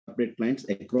corporate clients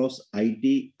across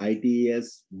IT,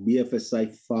 ITES,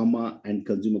 BFSI, pharma, and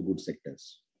consumer goods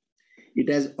sectors. It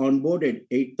has onboarded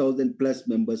 8,000 plus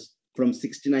members from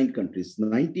 69 countries,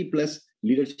 90 plus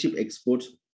leadership experts.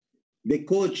 They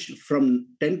coach from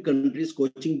 10 countries,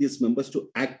 coaching these members to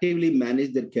actively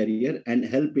manage their career and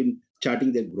help in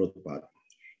charting their growth path.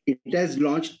 It has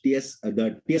launched the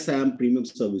TSIM premium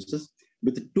services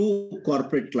with 2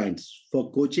 corporate clients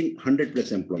for coaching 100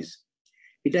 plus employees.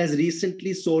 It has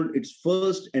recently sold its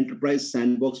first enterprise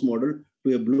sandbox model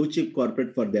to a blue chip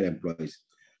corporate for their employees.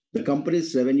 The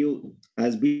company's revenue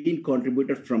has been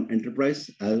contributed from enterprise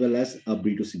as well as a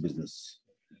B2C business.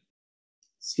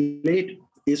 Slate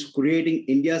is creating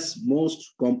India's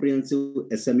most comprehensive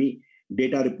SME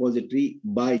data repository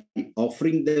by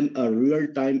offering them a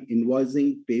real-time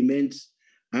invoicing, payments,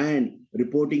 and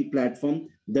reporting platform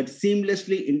that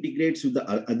seamlessly integrates with the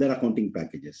other accounting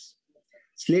packages.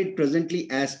 Slate presently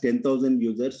has 10,000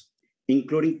 users,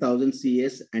 including 1,000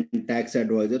 CAs and tax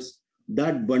advisors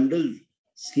that bundle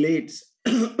Slate's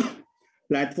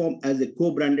platform as a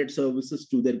co-branded services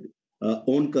to their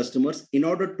own customers in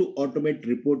order to automate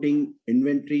reporting,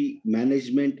 inventory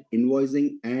management,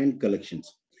 invoicing, and collections,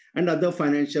 and other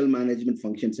financial management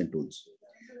functions and tools.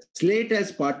 Slate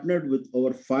has partnered with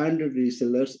over 500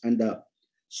 resellers and a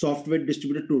software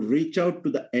distributor to reach out to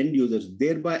the end users,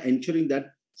 thereby ensuring that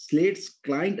Slate's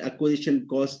client acquisition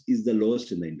cost is the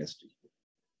lowest in the industry.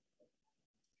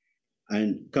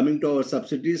 And coming to our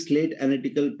subsidiary, Slate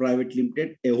Analytical Private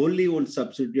Limited, a wholly owned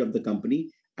subsidiary of the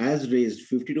company, has raised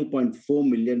 52.4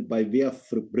 million by way of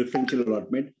preferential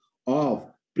allotment of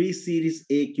pre-series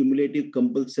A cumulative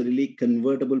compulsorily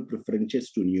convertible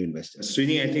preferences to new investors.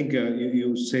 Srini, I think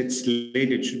you said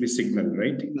Slate, it should be Signal,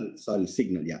 right?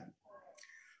 Signal, yeah.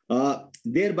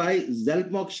 Thereby,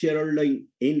 Xelpmoc shareholding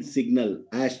in Signal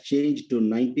has changed to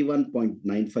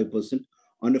 91.95%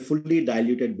 on a fully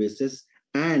diluted basis,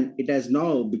 and it has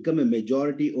now become a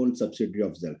majority-owned subsidiary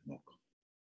of Xelpmoc.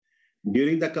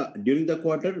 During the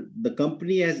quarter, the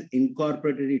company has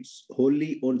incorporated its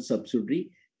wholly owned subsidiary,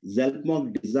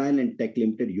 Xelpmoc Design and Tech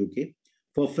Limited UK,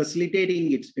 for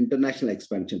facilitating its international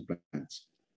expansion plans.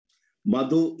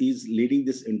 Madhu is leading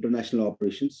this international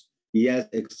operations. He has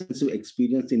extensive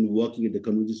experience in working in the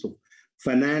communities of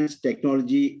finance,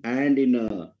 technology, and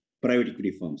in private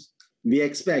equity firms. We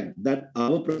expect that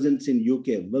our presence in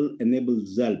UK will enable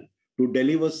Xelp to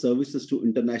deliver services to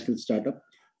international startups,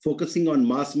 focusing on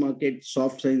mass market,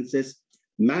 soft sciences,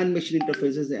 man-machine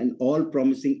interfaces, and all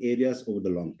promising areas over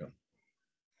the long term.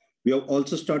 We have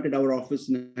also started our office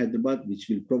in Hyderabad, which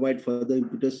will provide further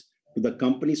impetus to the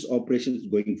company's operations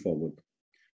going forward.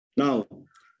 Now,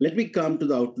 let me come to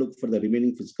the outlook for the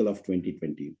remaining fiscal of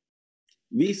 2020.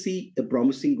 We see a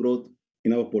promising growth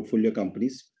in our portfolio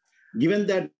companies, given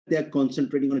that they are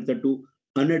concentrating on the 2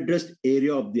 unaddressed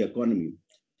area of the economy.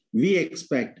 We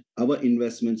expect our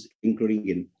investments, including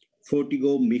in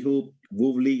Fortigo, Mihu,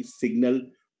 Woovly, Signal,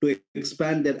 to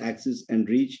expand their access and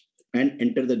reach and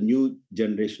enter the new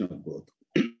generation of growth.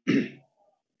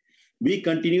 We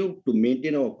continue to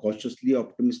maintain our cautiously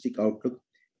optimistic outlook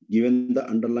given the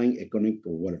underlying economic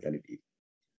volatility.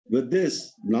 With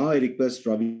this, now I request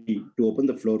Ravi to open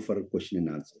the floor for question and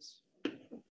answers.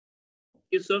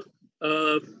 Yes, sir.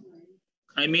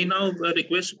 I may now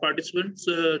request participants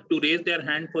to raise their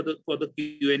hand for the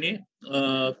Q&A.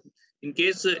 In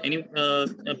case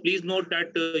please note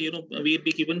that we'll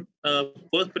be given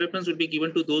first preference will be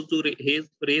given to those who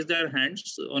raise their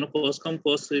hands on a first come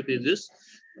first serve basis,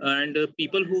 and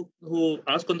people who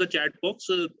ask on the chat box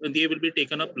they will be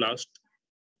taken up last.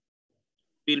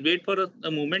 We'll wait for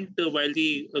a moment while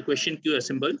the question queue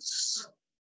assembles.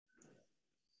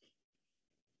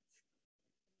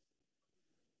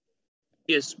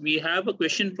 Yes, we have a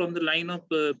question from the line of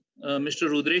Mr.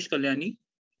 Rudresh Kalyani.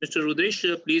 Mr.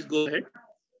 Rudresh, please go ahead.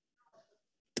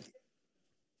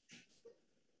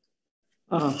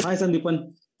 Hi,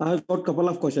 Sandeepan. I have got a couple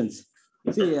of questions.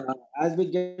 See, as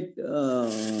we get...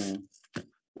 am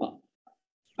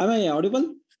I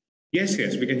audible? Yes,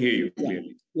 we can hear you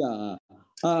clearly. Yeah.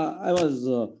 I was...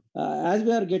 as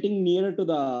we are getting nearer to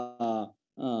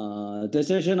the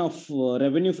cessation of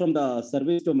revenue from the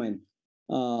service domain,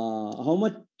 how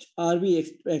much are we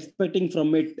expecting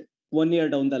from it 1 year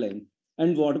down the line?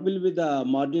 And what will be the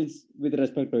margins with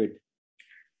respect to it?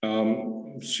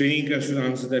 Srini should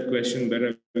answer that question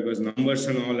better because numbers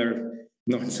and all are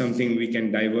not something we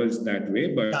can divulge that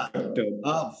way. But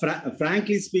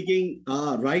frankly speaking,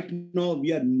 right now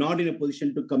we are not in a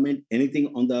position to comment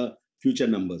anything on the future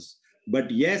numbers. But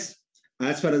yes,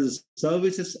 as far as the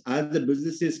services, as the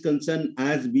business is concerned,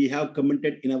 as we have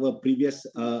commented in our previous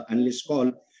analyst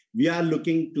call, we are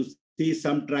looking to see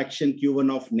some traction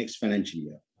Q1 of next financial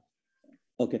year.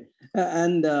 Okay.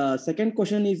 And second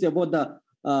question is about the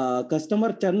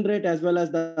customer churn rate as well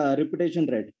as the reputation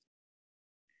rate.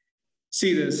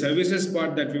 See, the services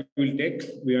part that we will take,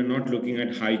 we are not looking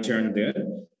at high churn there.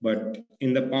 But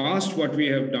in the past, what we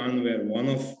have done were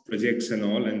one-off projects and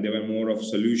all, and they were more of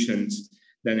solutions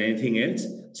than anything else.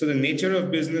 So the nature of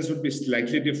business would be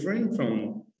slightly different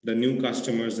from the new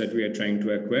customers that we are trying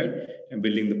to acquire and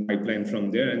building the pipeline from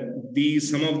there. And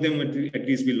some of them would at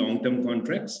least be long-term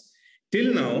contracts.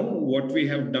 Till now, what we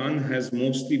have done has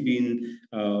mostly been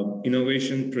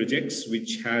innovation projects,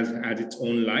 which has had its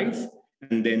own life,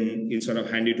 and then you sort of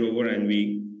hand it over and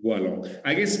we go along.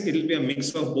 I guess it'll be a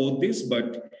mix of both this,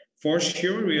 but for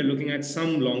sure, we are looking at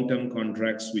some long-term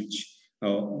contracts which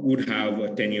would have a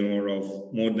tenure of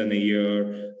more than a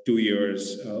year, 2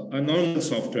 years, a normal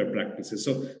software practices.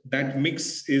 So that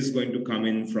mix is going to come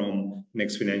in from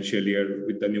next financial year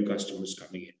with the new customers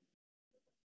coming in.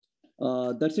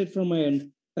 That's it from my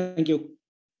end. Thank you.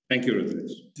 Thank you,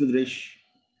 Rudresh.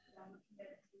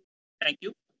 Thank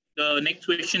you. The next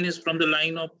question is from the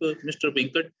line of Mr.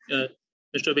 Venkat.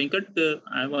 Mr. Venkat,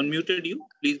 I have unmuted you.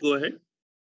 Please go ahead.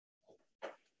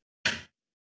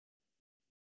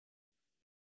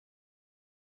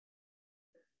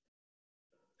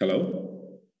 Hello?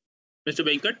 Mr.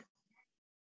 Venkat?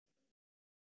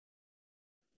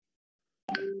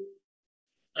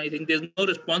 I think there's no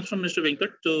response from Mr.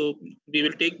 Venkat, so we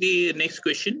will take the next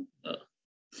question.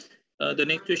 The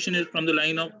next question is from the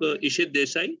line of Ishit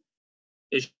Desai.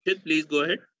 Ishit, please go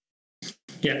ahead.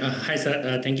 Yeah, hi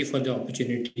sir. Thank you for the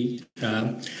opportunity.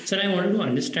 Sir, I wanted to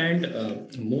understand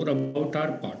more about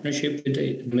our partnership with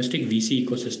the domestic VC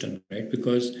ecosystem, right?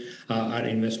 Because our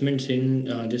investments in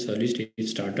this early stage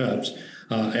startups,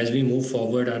 as we move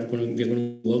forward, we're going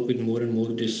to work with more and more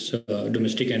this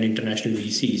domestic and international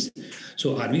VCs.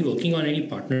 So, are we working on any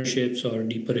partnerships or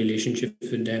deeper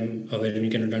relationships with them, where we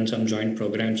can run some joint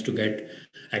programs to get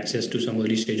access to some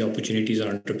early stage opportunities or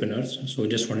entrepreneurs? So,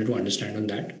 just wanted to understand on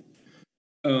that.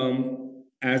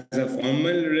 As a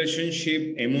formal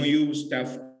relationship, MOU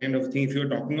stuff kind of thing, if you're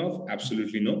talking of,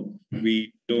 absolutely no.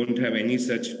 We don't have any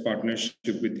such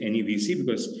partnership with any VC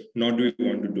because nor do we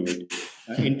want to do it.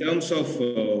 In terms of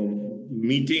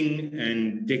meeting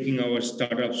and taking our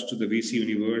startups to the VC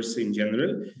universe in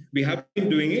general, we have been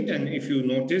doing it. And if you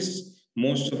notice,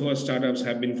 most of our startups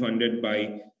have been funded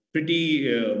by pretty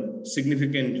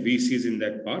significant VCs in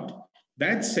that part.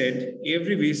 That said,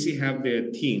 every VC have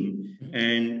their theme.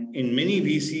 And in many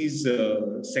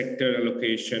VCs, sector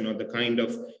allocation or the kind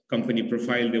of company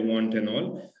profile they want and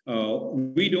all,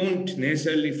 we don't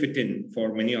necessarily fit in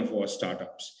for many of our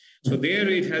startups. So there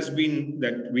it has been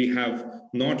that we have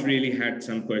not really had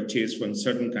some purchase from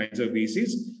certain kinds of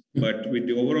VCs, but with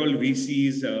the overall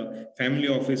VCs, family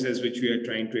offices, which we are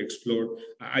trying to explore,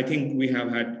 I think we have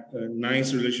had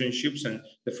nice relationships and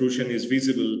the fruition is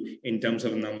visible in terms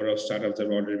of the number of startups that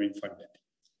have already been funded.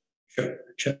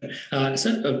 Sure.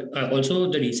 Sir,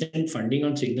 also the recent funding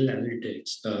on Signal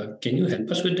Analytics. Can you help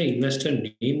us with the investor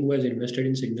name who has invested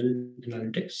in Signal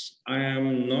Analytics? I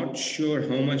am not sure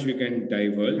how much we can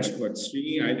divulge, but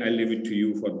Srini, I'll leave it to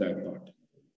you for that part.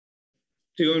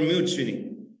 So you're mute,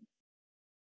 Srini.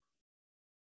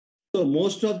 So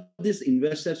most of these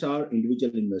investors are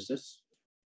individual investors.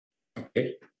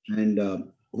 Okay. And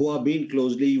who have been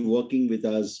closely working with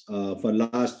us for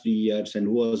last 3 years and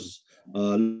who was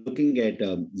looking at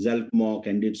Xelpmoc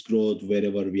and its growth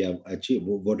wherever we have achieved,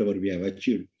 whatever we have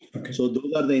achieved. Okay. So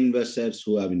those are the investors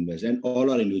who have invested, and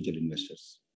all are individual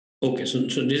investors. Okay, so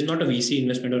this is not a VC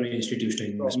investment or an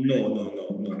institutional investment? No.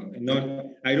 Not.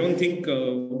 I don't think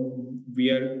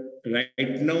we are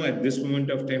right now at this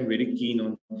moment of time very keen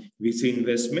on VC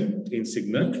investment in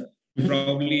Signal.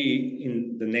 Probably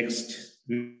in the next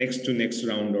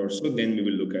round or so, then we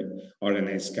will look at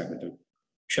organized capital.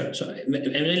 Sure. So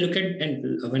when I look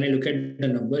at the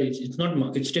number,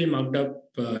 it's still marked up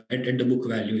at the book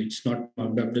value. It's not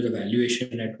marked up to the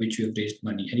valuation at which you have raised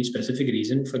money. Any specific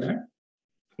reason for that?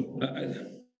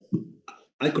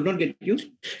 I could not get you.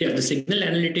 Yeah, the Signal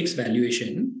Analytics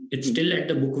valuation, it's still at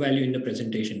the book value in the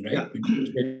presentation, right? Yeah.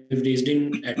 We've raised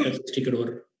in at a 60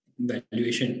 crore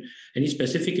valuation. Any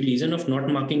specific reason of not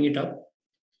marking it up?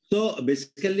 So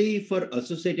basically for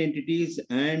associate entities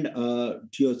and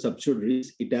to your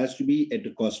subsidiaries, it has to be at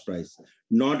a cost price,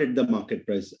 not at the market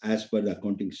price as per the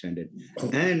accounting standard.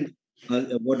 And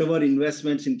whatever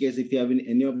investments, in case if you have in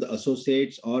any of the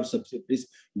associates or subsidiaries,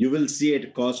 you will see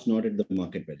at cost, not at the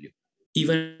market value.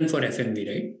 Even for FMV,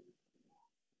 right?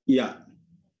 Yeah.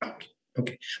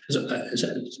 Okay. So,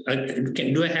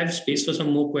 do I have space for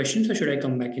some more questions or should I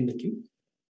come back in the queue?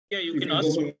 Yeah, you can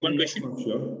ask one question.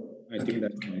 Sure. I think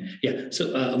that's fine. Yeah.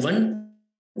 So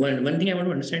one thing I want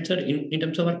to understand, sir, in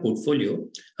terms of our portfolio,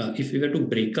 if we were to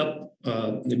break up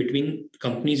between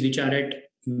companies which are at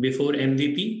before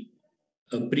MVP,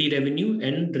 pre-revenue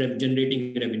and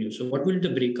generating revenue. So what will the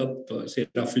breakup say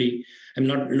roughly? I'm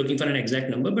not looking for an exact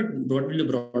number, but what will the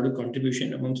broader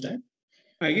contribution amongst that?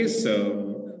 I guess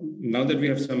now that we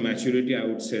have some maturity, I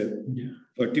would say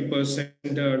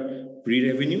 30% are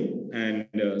pre-revenue and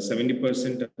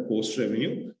 70% are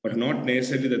post-revenue, but not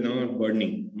necessarily that now are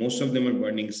burning. Most of them are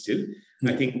burning still.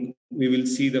 I think we will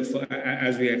see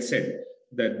as we had said,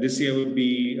 that this year would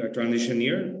be a transition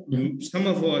year. Some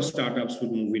of our startups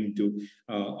would move into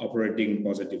operating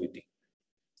positivity.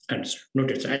 Understood.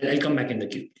 Noted. So I'll come back in the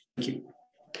queue. Thank you.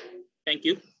 Thank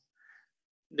you.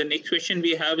 The next question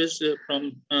we have is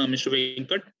from Mr.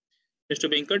 Venkat. Mr.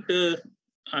 Venkat,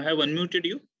 I have unmuted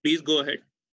you. Please go ahead.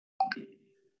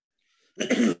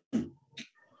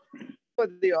 For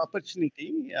the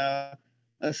opportunity.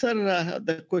 Sir,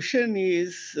 the question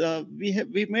is,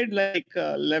 we made like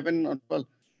 $11 or $12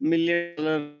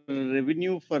 million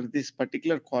revenue for this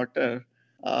particular quarter.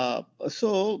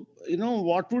 So,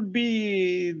 what would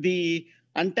be the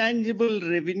intangible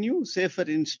revenue, say, for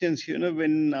instance,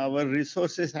 when our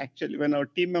resources when our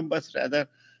team members rather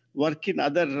work in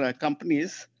other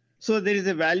companies, so there is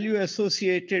a value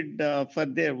associated for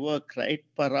their work, right,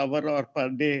 per hour or per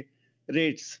day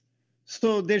rates.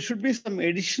 So there should be some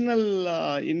additional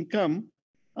income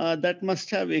that must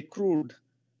have accrued.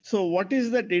 So what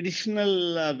is that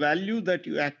additional value that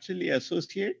you actually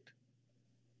associate?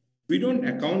 We don't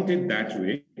account it that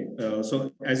way.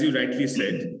 So as you rightly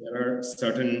said, there are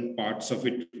certain parts of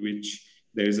it which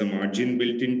there is a margin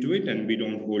built into it, and we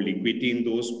don't hold equity in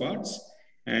those parts.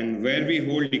 And where we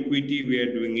hold equity, we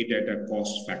are doing it at a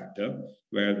cost factor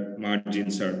where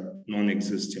margins are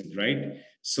non-existent, right?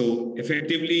 So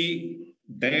effectively,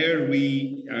 there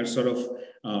we are sort of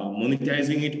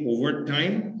monetizing it over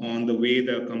time on the way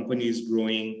the company is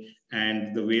growing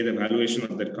and the way the valuation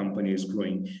of that company is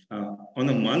growing. On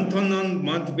a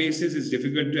month-on-month basis, it's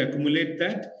difficult to accumulate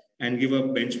that and give a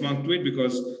benchmark to it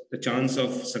because the chance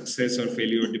of success or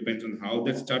failure depends on how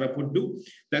that startup would do.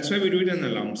 That's why we do it in a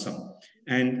lump sum.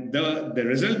 And the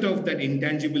result of that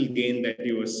intangible gain that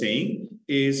you were saying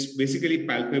is basically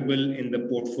palpable in the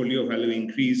portfolio value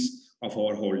increase of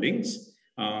our holdings.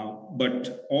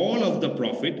 But all of the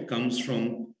profit comes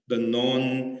from the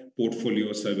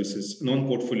non-portfolio services,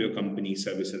 non-portfolio company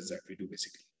services that we do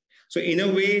basically. So in a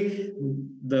way,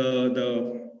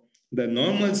 the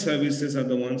normal services are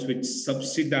the ones which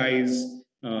subsidize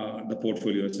the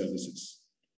portfolio services.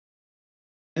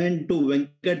 And to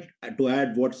Venkat, to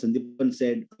add what Sandeepan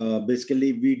said,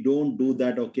 basically we don't do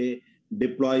that, okay,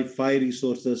 deploy 5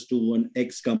 resources to an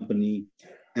X company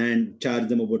and charge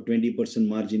them about 20%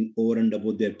 margin over and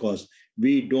above their cost.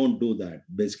 We don't do that.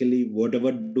 Basically,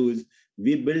 whatever we do is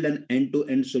we build an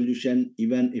end-to-end solution,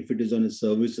 even if it is on a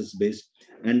services base,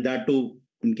 and that too,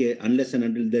 unless and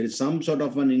until there is some sort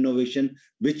of an innovation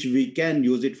which we can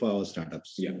use it for our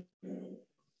startups. Yeah.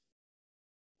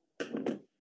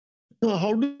 So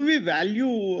how do we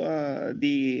value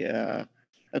the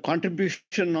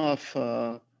contribution of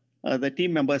the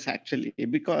team members actually?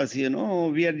 Because,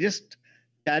 we are just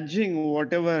charging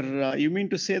whatever, you mean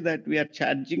to say that we are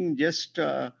charging just,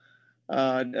 cost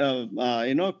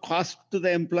to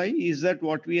the employee? Is that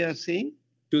what we are saying?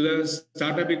 To the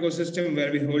startup ecosystem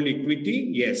where we hold equity,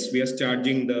 yes, we are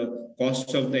charging the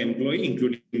cost of the employee,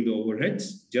 including the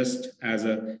overheads, just as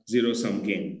a zero-sum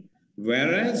game.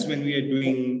 Whereas when we are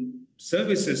doing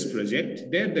services project,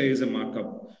 there is a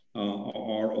markup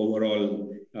or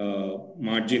overall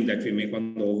margin that we make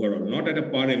on the overall, not at a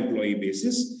per employee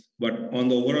basis, but on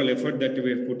the overall effort that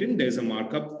we have put in, there's a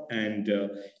markup and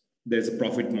there's a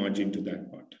profit margin to that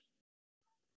part.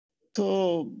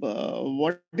 So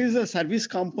what is the service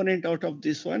component out of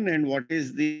this one, and what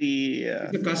is the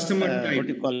customer type? What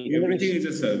you call everything is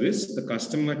a service. The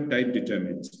customer type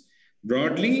determines.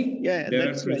 Broadly, there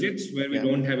are projects where we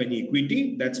don't have any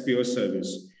equity. That's pure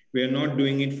service. We are not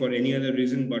doing it for any other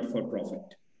reason but for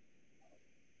profit.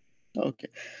 Okay.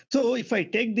 So if I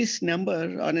take this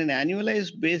number on an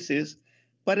annualized basis,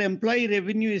 per employee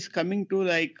revenue is coming to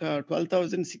like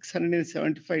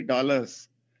 $12,675.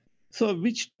 So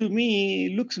which to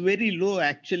me looks very low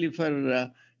actually for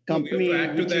a company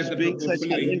which is doing such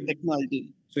high-end technology.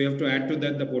 So you have to add to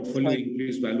that the portfolio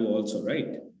increase value also,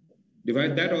 right?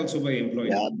 Divide that also by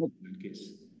employee in that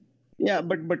case. Yeah,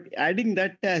 but adding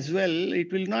that as well,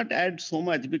 it will not add so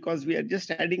much because we are just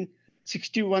adding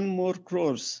 61 more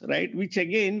crores, right? Which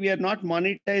again, we are not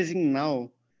monetizing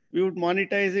now. we would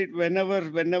monetize it whenever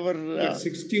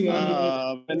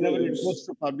 61 whenever it goes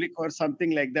to public or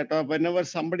something like that, or whenever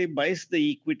somebody buys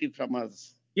the equity from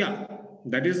us. Yeah,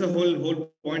 that is the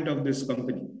whole point of this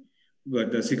company.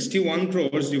 But the 61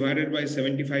 crores divided by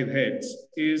 75 heads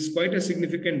is quite a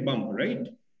significant bump, right?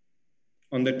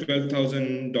 On the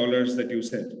 $12,000 that you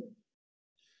said.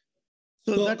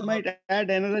 So that might add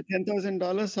another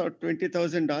 $10,000 or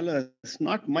 $20,000.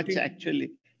 Not much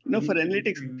actually. For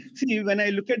analytics. See, when I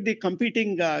look at the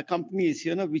competing companies,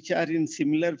 which are in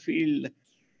similar field,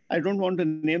 I don't want to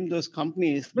name those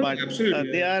companies, but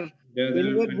they are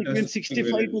anywhere between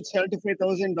 $65,000 to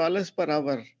 $75,000 per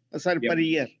hour, per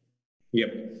year.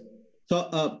 Yep.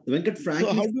 So, Venkat, frankly,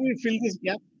 so how do we fill this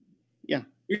gap? Yeah.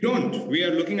 We don't. We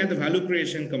are looking at the value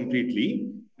creation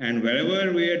completely. And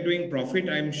wherever we are doing profit,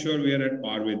 I'm sure we are at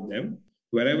par with them.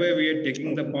 Wherever we are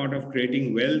taking the part of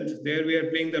creating wealth, there we are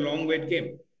playing the long wait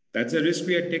game. That's a risk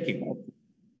we are taking.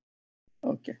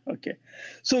 Okay.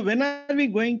 So when are we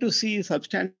going to see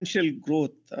substantial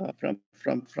growth from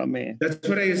a That's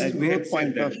what I growth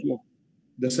point of view?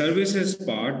 The services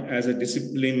part as a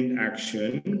disciplined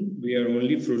action, we are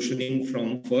only fruitioning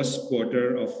from first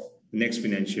quarter of next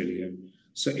financial year.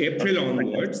 So April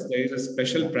onwards, there is a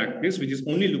special practice which is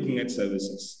only looking at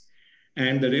services.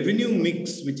 And the revenue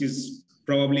mix, which is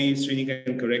probably, Srini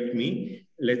can correct me,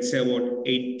 let's say about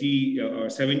 80 or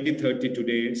 70-30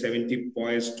 today, 70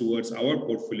 poised towards our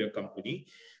portfolio company.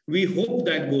 We hope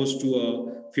that goes to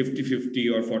a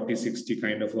 50-50 or 40-60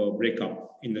 kind of a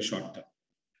breakup in the short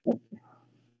term.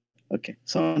 Okay,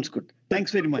 sounds good.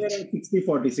 Thanks very much.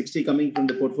 60-40, 60 coming from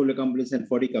the portfolio companies and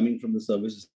 40 coming from the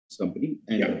services company.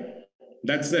 And yeah,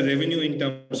 that's the revenue in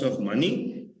terms of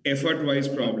money. Effort-wise,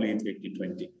 probably it's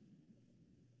 80-20.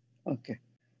 Okay.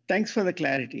 Thanks for the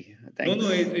clarity. Thanks. No,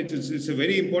 it's a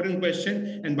very important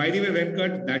question. And by the way,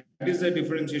 Venkat, that is the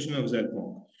differentiation of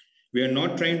Xelpmoc. We are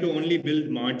not trying to only build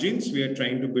margins. We are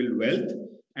trying to build wealth.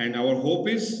 And our hope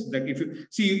is that if you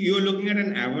see, you're looking at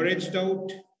an averaged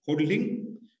out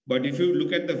holding. But if you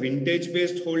look at the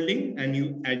vintage-based holding and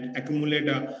you accumulate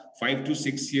a 5 to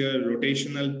 6 year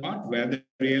rotational part where the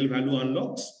real value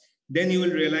unlocks, then you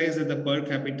will realize that the per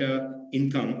capita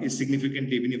income is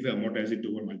significant even if you amortize it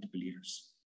over multiple years.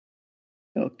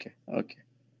 Okay,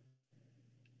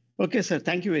 sir.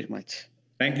 Thank you very much.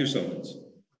 Thank you so much.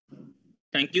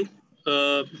 Thank you.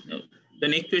 The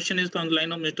next question is on the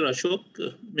line of Mr. Ashok.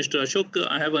 Mr. Ashok,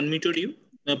 I have unmuted you.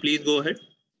 Please go ahead.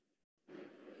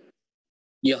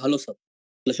 Yeah, hello, sir.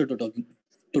 Pleasure to talk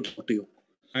to you.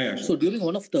 Hi, Ashok. So during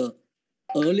one of the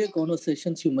earlier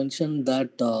conversations, you mentioned that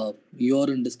you are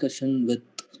in discussion with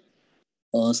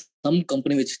some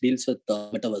company which deals with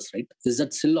metaverse, right? Is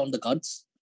that still on the cards?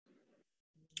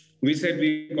 We said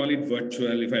we call it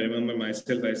virtual. If I remember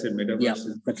myself, I said metaverse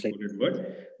is that's right.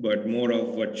 Word, but more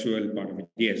of virtual part of it.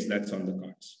 Yes, that's on the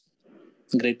cards.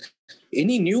 Great.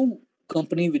 Any new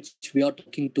company which we are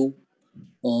talking to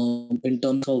in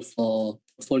terms of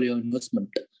portfolio investment,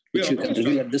 which you can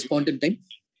reveal at this point in time?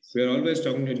 We are always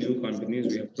talking to new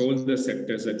companies. We have told the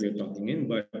sectors that we are talking in,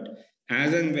 but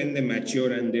as and when they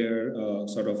mature and they're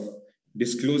sort of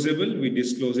disclosable, we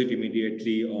disclose it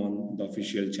immediately on the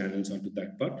official channels onto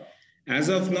that part. As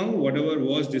of now, whatever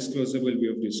was disclosable, we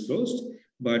have disclosed.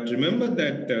 But remember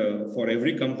that for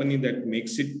every company that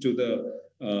makes it to the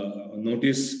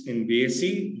notice in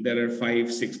BSE, there are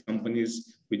 5-6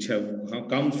 companies which have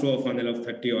come through a funnel of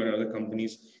 30 or other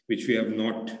companies which we have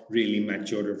not really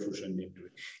matured or fusioned into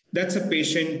it. That's a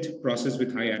patient process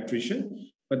with high attrition,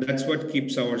 but that's what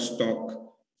keeps our stock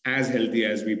as healthy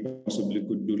as we possibly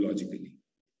could do logically.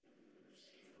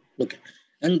 Okay.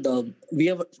 And we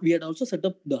had also set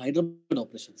up the Hyderabad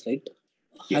operations, right?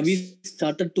 Yes. Have we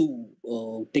started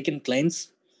to take in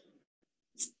clients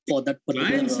for that particular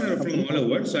clients are from all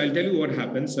over. So I'll tell you what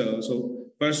happens.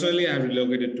 So personally, I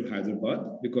relocated to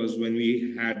Hyderabad because when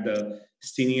we had the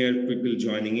senior people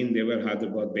joining in, they were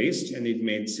Hyderabad based, and it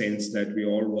made sense that we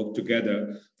all work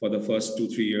together for the first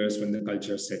 2-3 years when the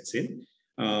culture sets in.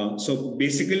 So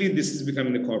basically, this is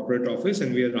becoming the corporate office,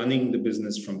 and we are running the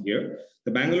business from here.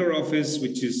 The Bangalore office,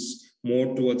 which is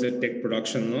more towards a tech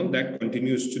production and all, that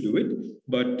continues to do it.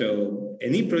 But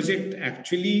any project,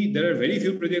 actually, there are very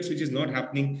few projects which is not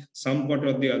happening some part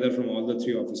or the other from all the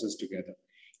 3 offices together.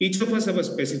 Each of us have a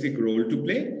specific role to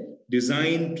play: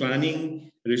 design,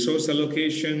 planning, resource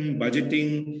allocation,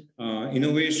 budgeting,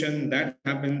 innovation. That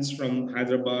happens from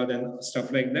Hyderabad and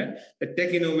stuff like that. The tech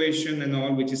innovation and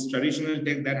all, which is traditional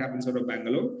tech, that happens out of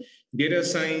Bangalore. Data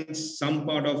science, some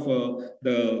part of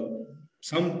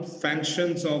some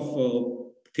functions of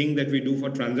thing that we do for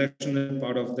transactional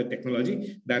part of the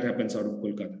technology, that happens out of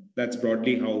Kolkata. That's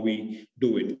broadly how we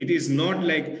do it. It is not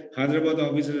like Hyderabad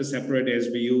office is a separate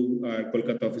SBU,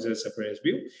 Kolkata office is a separate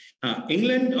SBU.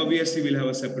 England obviously will have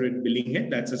a separate billing head.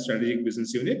 That's a strategic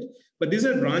business unit. But these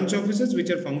are branch offices which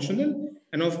are functional.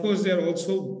 And of course, they are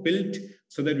also built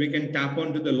so that we can tap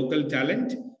onto the local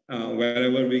talent.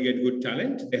 Wherever we get good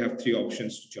talent, they have 3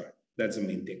 options to join. That's the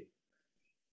main thing.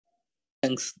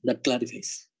 Thanks. That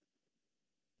clarifies.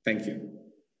 Thank you.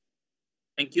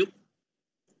 Thank you.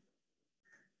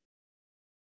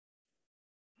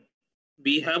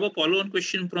 We have a follow-on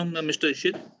question from Mr.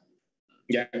 Ishit.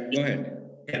 Yeah, go ahead.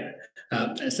 Yeah.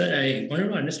 Sir, I wanted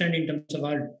to understand in terms of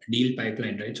our deal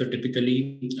pipeline, right? So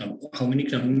typically, how many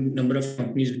number of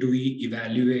companies do we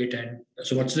evaluate? And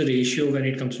so what's the ratio when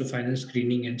it comes to final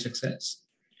screening and success?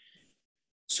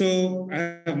 So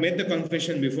I have made the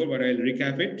confession before, but I'll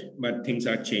recap it, but things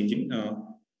are changing.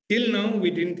 Till now,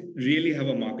 we didn't really have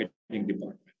a marketing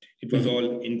department. It was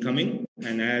all incoming,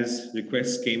 and as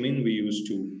requests came in, we used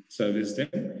to service them.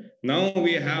 Now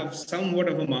we have somewhat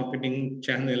of a marketing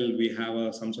channel. We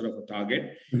have some sort of a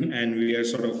target, and we are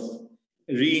sort of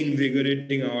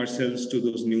reinvigorating ourselves to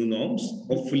those new norms.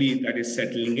 Hopefully that is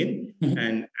settling in.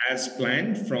 And as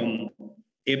planned, from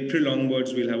April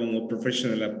onwards, we'll have a more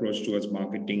professional approach towards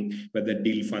marketing, where the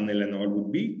deal funnel and all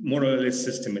would be more or less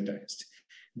systematized.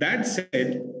 That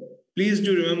said, please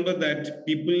do remember that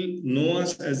people know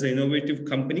us as an innovative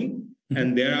company,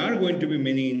 and there are going to be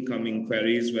many incoming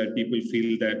queries where people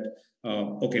feel that,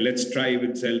 okay, let's try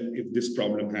with Xelp if this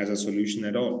problem has a solution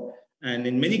at all. And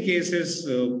in many cases,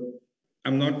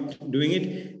 I'm not doing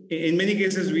it. In many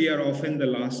cases, we are often the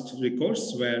last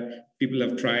recourse where people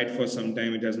have tried for some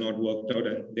time, it has not worked out,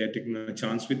 and they're taking a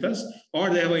chance with us, or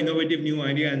they have an innovative new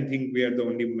idea and think we are the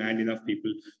only mad enough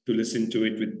people to listen to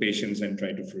it with patience and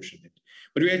try to fruition it.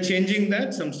 But we are changing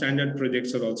that. Some standard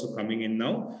projects are also coming in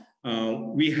now.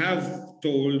 We have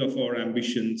told of our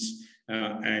ambitions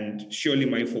and surely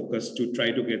my focus to try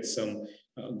to get some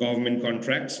government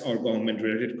contracts or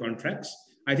government-related contracts.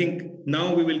 I think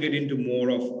now we will get into more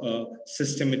of a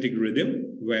systematic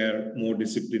rhythm where more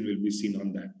discipline will be seen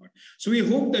on that part. So we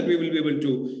hope that we will be able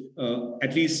to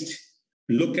at least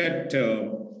look at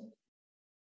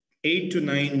 8 to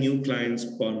 9 new clients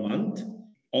per month,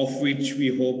 of which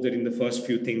we hope that in the first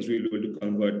few things we'll be able to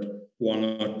convert 1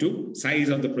 or 2. Size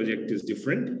of the project is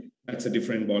different. That's a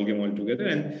different ballgame altogether.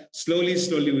 And slowly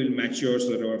we'll mature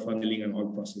so that our funneling and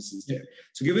all processes there.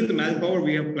 So given the manpower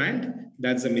we have planned,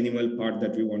 that's the minimal part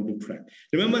that we want to track.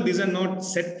 Remember, these are not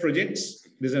set projects.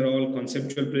 These are all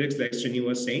conceptual projects, like Srini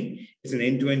was saying. It's an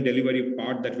end-to-end delivery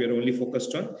part that we are only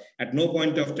focused on. At no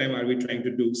point of time are we trying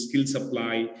to do skill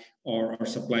supply or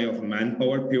supply of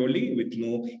manpower purely with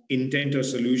no intent or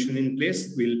solution in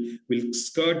place. We'll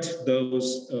skirt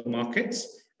those markets,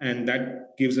 and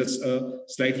that gives us a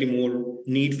slightly more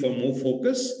need for more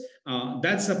focus.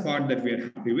 That's the part that we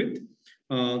are happy with.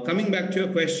 Coming back to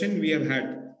your question, we have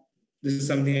had, this is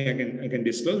something I can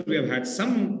disclose, we have had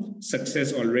some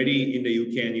success already in the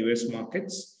UK and US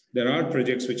markets. There are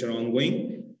projects which are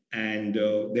ongoing, and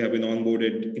they have been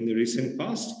onboarded in the recent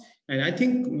past. And I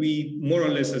think we more or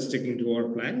less are sticking to our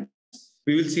plan.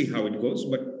 We will see how it goes,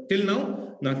 but till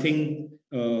now, nothing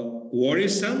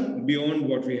worrisome beyond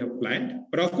what we have planned.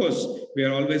 But of course, we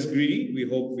are always greedy. We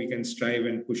hope we can strive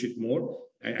and push it more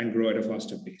and grow at a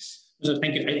faster pace. So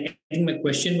thank you. I think my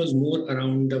question was more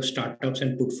around the startups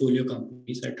and portfolio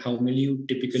companies, at how many you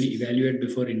typically evaluate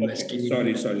before investing.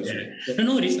 Okay. Sorry.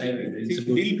 No worries.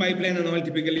 Deal pipeline and all,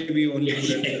 typically we only put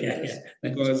it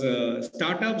because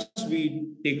startups we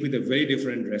take with a very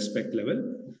different respect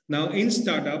level. Now, in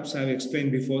startups, I've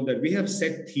explained before that we have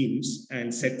set themes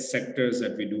and set sectors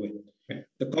that we do it. Okay.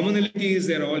 The commonality is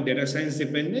they're all data science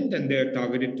dependent, and they're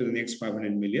targeted to the next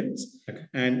 500 millions. Okay.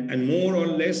 And more or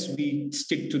less, we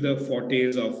stick to the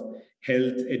fortes of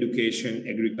health, education,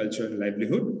 agriculture, and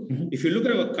livelihood. If you look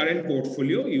at our current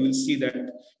portfolio, you will see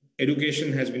that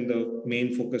education has been the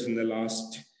main focus in the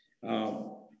last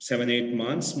 7-8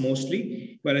 months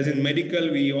mostly, whereas in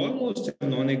medical, we almost have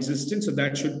non-existent. So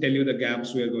that should tell you the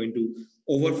gaps we are going to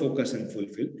over-focus and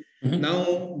fulfill.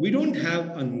 Now, we don't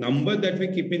have a number that we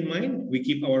keep in mind. We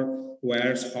keep our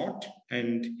wires hot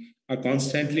and are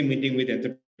constantly meeting with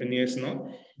entrepreneurs now.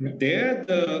 They're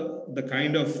the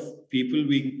kind of people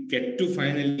we get to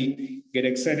finally get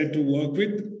excited to work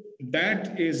with.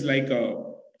 That is like a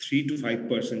 3 to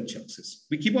 5% chances.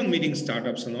 We keep on meeting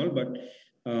startups and all, but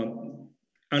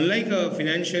unlike a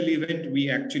financial event, we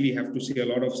actually have to see a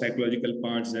lot of psychological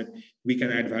parts that we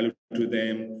can add value to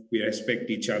them. We respect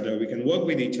each other. We can work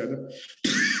with each other.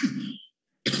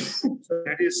 So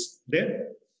that is there.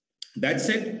 That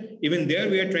said, even there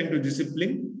we are trying to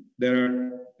discipline.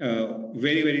 There are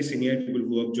very, very senior people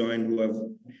who have joined, who have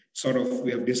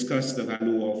we have discussed the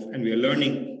value of, and we are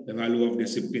learning the value of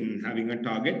discipline, having a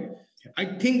target. I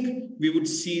think we would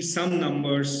see some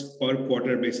numbers per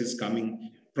quarter basis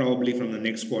coming. Probably from the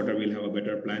next quarter, we'll have a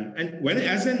better plan. And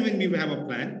as and when we have a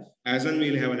plan, as and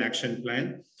we'll have an action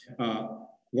plan,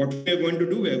 what we are going to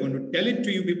do, we are going to tell it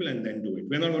to you people and then do it.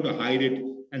 We're not going to hide it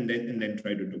and then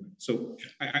try to do it. So,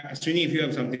 Srini, if you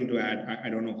have something to add, I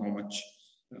don't know how much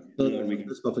more we can.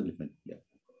 That's perfectly fine. Yeah.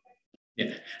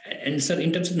 Yeah, and sir,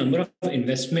 in terms of number of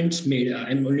investments made,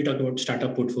 I'm only talking about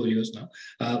startup portfolios now.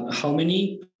 How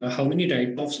many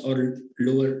write-offs or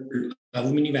lower?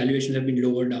 How many valuations have been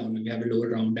lower down? We have a lower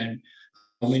round, and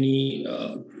how many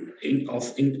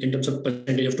in terms of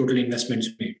percentage of total investments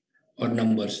made or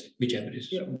numbers, whichever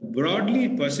is. Yeah, broadly,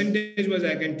 percentage was,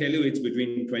 I can tell you, it's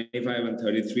between 25 and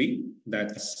 33.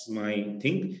 That's my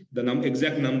thing. The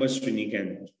exact numbers Srini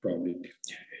can probably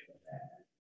tell.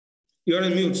 You're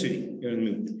on mute, Srini. You're on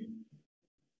mute.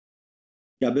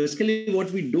 Yeah, basically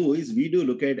what we do is we do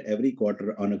look at every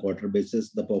quarter on a quarter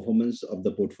basis the performance of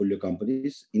the portfolio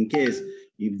companies. In case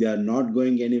if they are not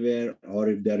going anywhere or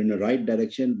if they are in the right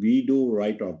direction, we do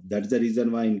write off. That's the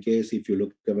reason why, in case if you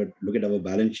look at our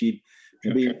balance sheet,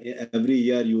 maybe every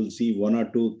year you will see one or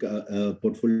two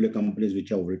portfolio companies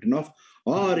which are written off.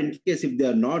 Or in case if they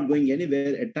are not going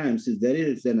anywhere, at times if there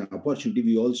is an opportunity,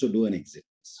 we also do an exit.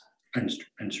 Understood.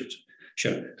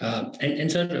 Sure.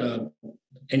 And sir,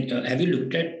 have you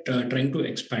looked at trying to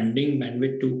expanding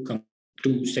bandwidth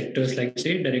to sectors like,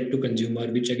 say, direct to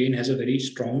consumer, which again has a very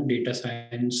strong data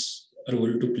science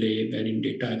role to play, wherein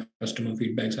data customer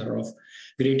feedbacks are of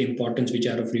great importance, which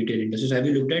are of retail industries. Have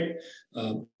you looked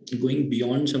at going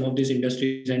beyond some of these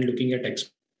industries and looking at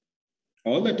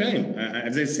all the time?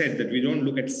 As I said, that we don't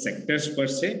look at sectors per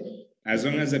se. As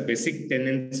long as the basic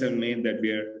tenets are made that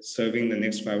we are serving the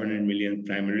next 500 million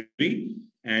primarily,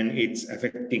 and it's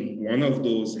affecting one of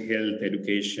those health,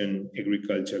 education,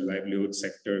 agriculture, livelihood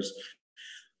sectors,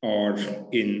 or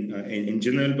in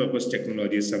general purpose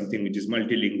technology, something which is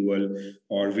multilingual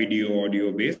or video,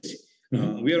 audio based,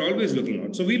 we are always looking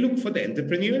out. So we look for the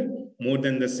entrepreneur more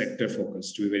than the sector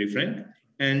focus, to be very frank.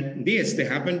 And yes, they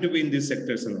happen to be in these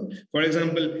sectors and all. For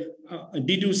example,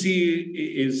 D2C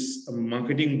is a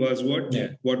marketing buzzword.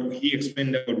 Yeah. What he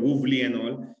explained about Woovly and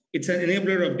all, it's an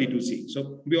enabler of D2C.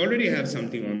 So we already have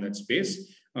something on that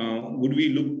space. Would we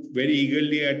look very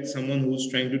eagerly at someone who's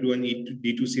trying to do an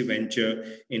D2C venture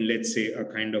in, let's say, a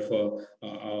kind of a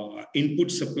input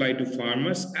supply to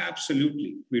farmers?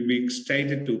 Absolutely. We'd be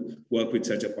excited to work with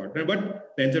such a partner,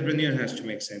 but the entrepreneur has to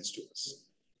make sense to us.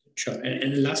 Sure.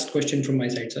 And last question from my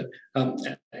side, sir.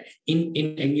 In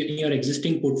your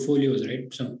existing portfolios,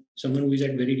 right? Someone who is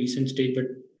at very recent stage, but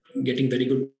getting very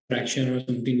good traction or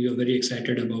something we are very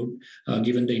excited about,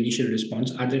 given the initial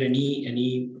response. Are there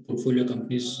any portfolio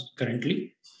companies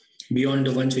currently beyond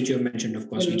the ones which you have mentioned, of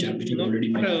course, which you've already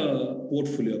mentioned? Not a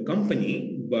portfolio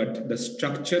company, but the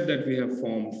structure that we have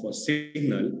formed for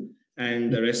Signal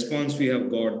and the response we have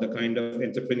got, the kind of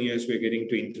entrepreneurs we're getting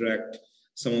to interact,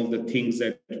 some of the things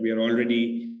that we are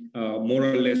already more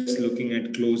or less looking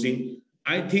at closing.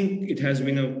 I think it has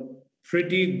been a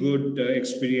pretty good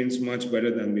experience, much better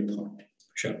than we thought.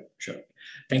 Sure.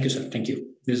 Thank you, sir. Thank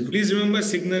you. Please remember,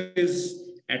 Signal is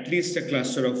at least a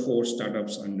cluster of 4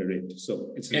 startups under it.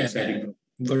 So it's an exciting.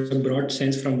 For a broad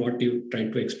sense from what you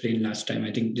tried to explain last time,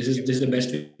 I think this is the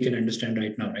best we can understand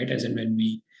right now, right? As in when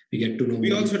we get to know.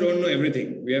 We also don't know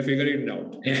everything. We are figuring it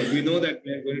out. Yeah. But we know that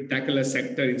we are going to tackle a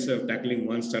sector instead of tackling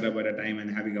one startup at a time and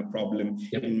having a problem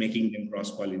in making them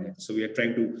cross-pollinate. So we are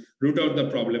trying to root out the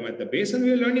problem at the base, and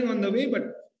we are learning on the way.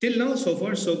 But till now, so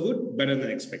far, so good, better than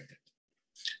expected.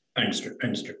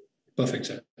 Understood. Perfect,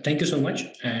 sir. Thank you so much,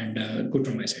 and good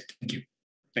from my side. Thank you.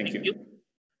 Thank you.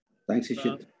 Thanks,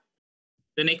 Ishit.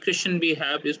 The next question we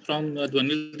have is from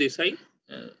Dwanil Desai.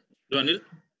 Dwanil,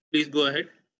 please go ahead.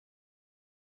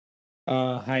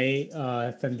 Hi,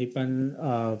 Sandeepan.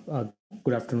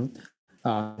 Good afternoon.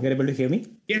 You're able to hear me?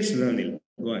 Yes, Dwanil.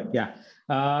 Go ahead. Yeah.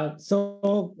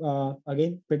 So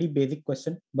again, pretty basic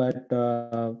question, but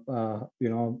so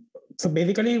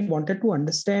basically wanted to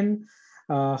understand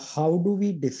how do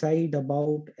we decide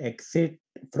about exit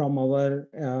from our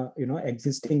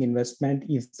existing investment?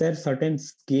 Is there certain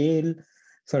scale,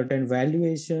 certain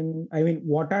valuation? I mean,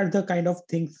 what are the kind of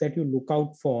things that you look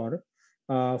out for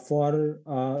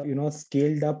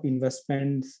scaled up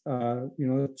investments?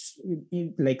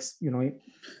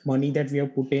 Money that we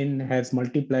have put in has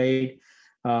multiplied.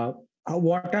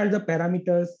 What are the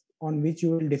parameters on which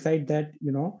you will decide that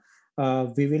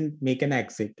we will make an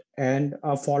exit. And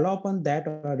a follow-up on that,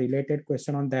 a related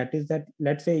question on that is that,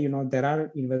 let's say, there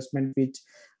are investments which,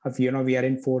 we are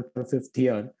in 4th or 5th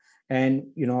year, and,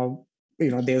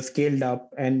 they've scaled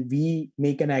up, and we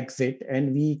make an exit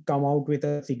and we come out with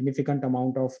a significant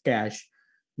amount of cash.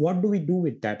 What do we do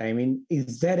with that? I mean,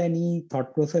 is there any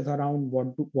thought process around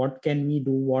what can we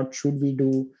do? What should we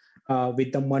do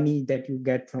with the money that you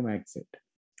get from exit?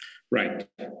 Right.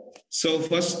 So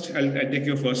first, I'll take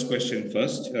your first question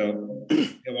first.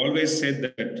 I've always said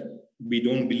that we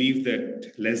don't believe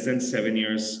that less than 7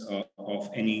 years of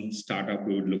any startup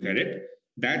we would look at it.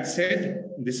 That said,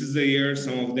 this is the year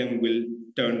some of them will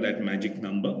turn that magic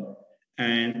number,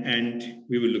 and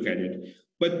we will look at it.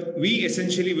 But we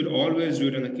essentially would always do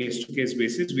it on a case-to-case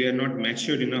basis. We are not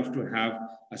matured enough to have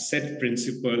a set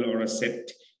principle or a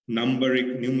set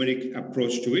numeric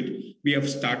approach to it. We have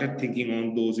started thinking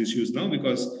on those issues now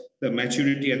because the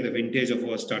maturity and the vintage of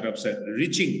our startups are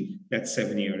reaching that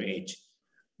 7-year age.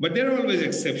 But there are always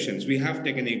exceptions. We have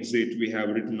taken exit. We have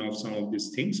written off some of these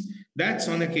things. That's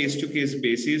on a case-to-case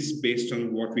basis based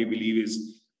on what we believe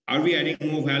is, are we adding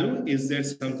more value? Is there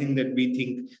something that we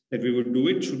think that we would do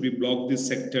it? Should we block this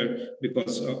sector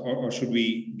because, or should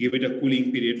we give it a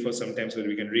cooling period for some time so that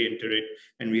we can re-enter it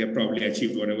and we have probably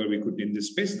achieved whatever we could in this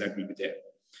space? That will be there.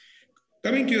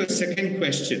 Coming to your second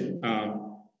question,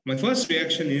 my first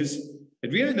reaction is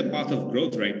that we are in the path of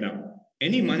growth right now.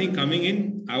 Any money coming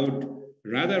in, I would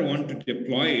rather want to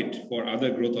deploy it for other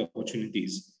growth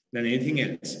opportunities than anything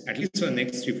else, at least for the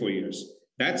next 3-4 years.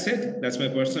 That said, that's my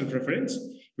personal preference.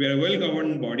 We are a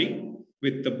well-governed body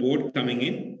with the board coming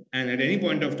in, and at any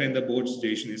point of time, the board's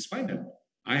decision is final.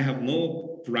 I have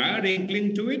no prior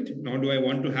inkling to it, nor do I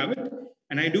want to have it.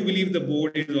 And I do believe the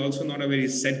board is also not a very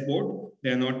set board.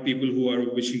 They are not people who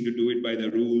are wishing to do it by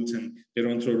the rules and they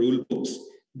don't throw rule books.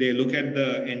 They look at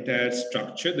the entire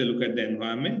structure, they look at the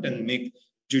environment and make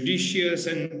judicious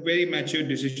and very mature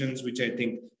decisions, which I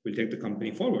think will take the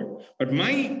company forward. But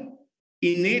my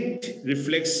innate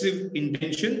reflexive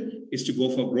intention is to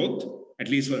go for growth, at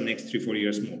least for the next 3-4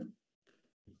 years more.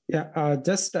 Yeah,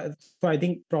 so I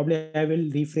think probably I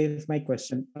will rephrase my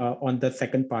question on the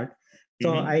second part.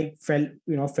 So I felt,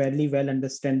 fairly well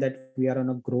understand that we are on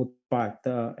a growth path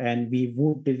and we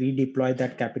would redeploy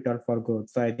that capital for growth.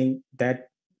 So I think that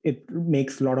it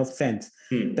makes a lot of sense.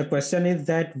 The question is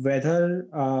that whether,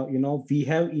 we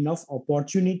have enough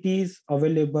opportunities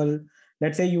available.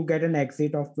 Let's say you get an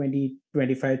exit of 20,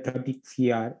 25, 30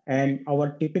 CR and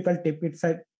our typical ticket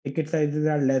sizes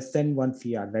are less than 1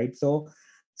 CR, right? So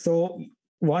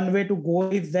one way to go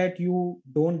is that you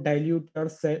don't dilute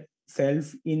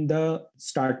yourself in the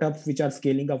startups which are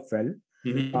scaling up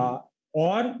well,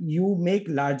 or you make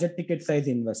larger ticket size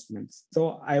investments.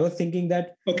 So I was thinking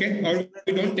that... Okay, or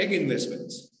we don't take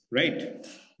investments, right?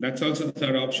 That's also the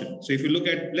third option. So if you look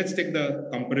at, let's take the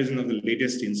comparison of the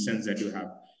latest instance that you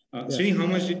have. Srini, how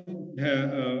much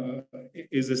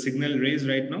is the signal raised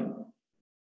right now?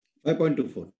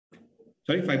 5.24.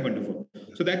 Sorry, 5.24.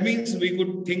 So that means we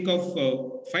could think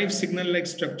of 5 signal-like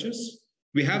structures.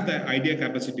 We have the idea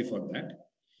capacity for that.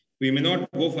 We may not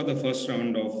go for the first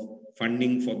round of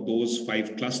funding for those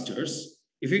 5 clusters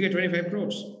if we get 25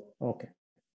 crores. Okay,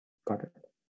 got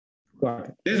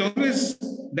it. There's always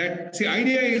that,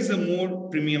 idea is a more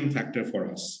premium factor for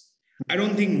us. I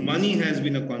don't think money has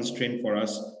been a constraint for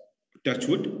us, touch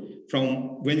wood.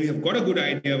 From when we have got a good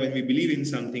idea, when we believe in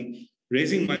something,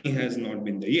 raising money has not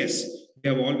been there. Yes, we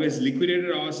have always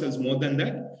liquidated ourselves more than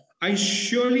that. I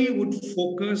surely would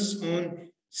focus on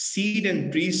seed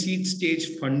and pre-seed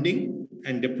stage funding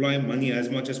and deploy money as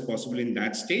much as possible in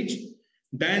that stage,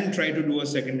 than try to do a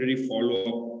secondary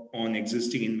follow-up on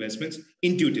existing investments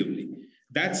intuitively.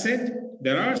 That said,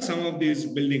 there are some of these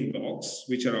building blocks,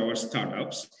 which are our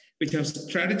startups, which have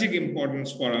strategic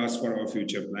importance for us, for our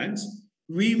future plans.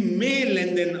 We may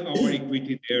lend in our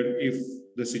equity there if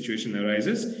the situation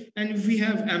arises, and if we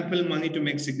have ample money to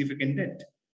make significant debt.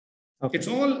 Okay. It's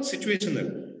all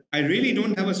situational. I really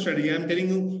don't have a strategy. I'm telling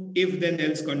you if then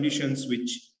else conditions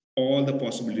which all the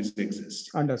possibilities exist.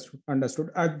 Understood.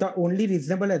 The only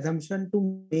reasonable assumption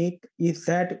to make is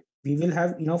that we will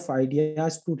have enough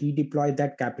ideas to redeploy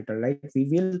that capital, right? We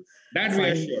will. That we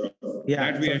are sure of.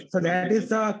 Yeah. So that is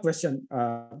the question.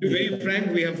 To be very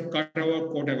frank, we have cut our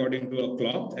coat according to a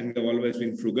cloth and we've always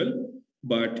been frugal.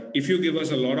 But if you give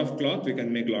us a lot of cloth, we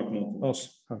can make a lot more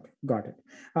coats. Okay, got it.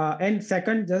 And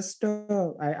second, just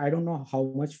I don't know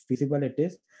how much feasible it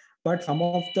is, but some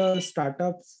of the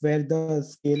startups where the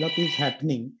scale up is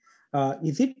happening,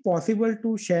 is it possible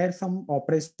to share some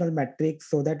operational metrics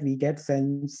so that we get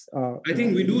sense? I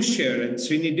think we do share, and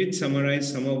Srini did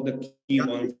summarize some of the key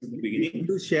ones in the beginning. We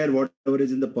do share what whatever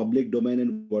is in the public domain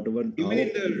and whatever. Even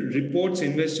in the reports,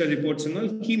 investor reports and all,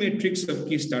 key metrics of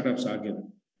key startups are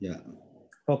given. Yeah.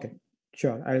 Okay,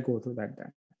 sure. I'll go through that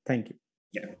then. Thank you.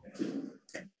 Yeah.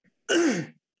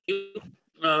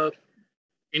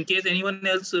 In case anyone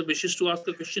else wishes to ask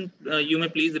a question, you may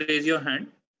please raise your hand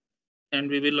and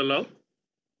we will allow.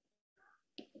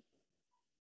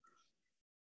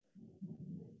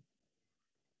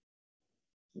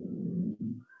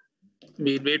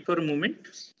 We'll wait for a moment.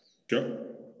 Sure.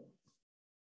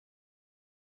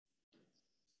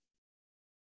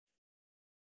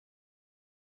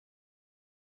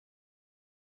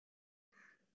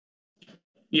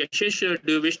 Yashish,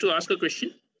 do you wish to ask a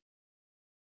question?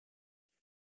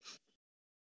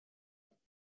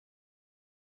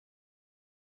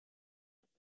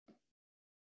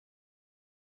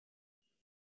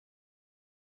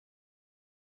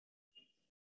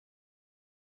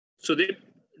 Sudeep,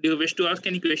 do you wish to ask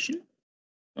any question?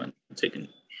 1 second.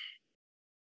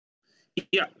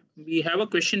 Yeah, we have a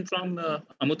question from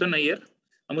Amutan Iyer.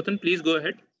 Amutan, please go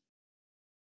ahead.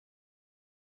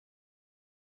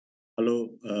 Hello,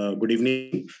 good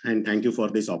evening, and thank you for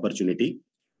this opportunity.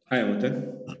 Hi,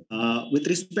 Amutan. With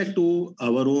respect to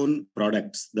our own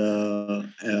products, the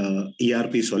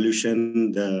ERP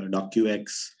solution, the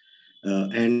DocUX,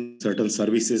 and certain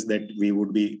services that we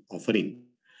would be offering,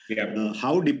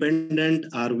 how dependent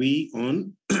are we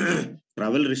on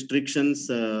travel restrictions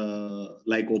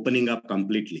like opening up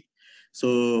completely?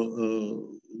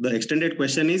 So the extended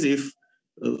question is, if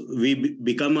we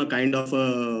become a kind of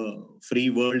a free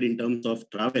world in terms of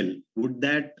travel, would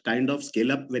that kind of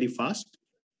scale up very fast?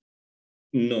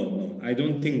 No, I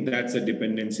don't think that's a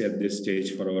dependency at this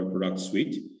stage for our product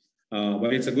suite.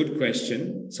 But it's a good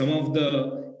question. Some of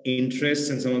the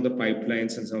interests and some of the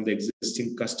pipelines and some of the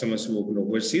existing customers who open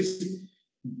overseas,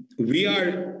 we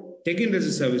are taking this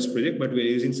as a service project, but we're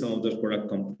using some of those product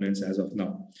components as of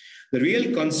now. The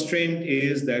real constraint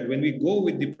is that when we go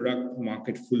with the product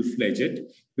market full-fledged,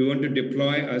 we want to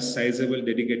deploy a sizable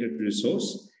dedicated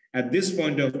resource. At this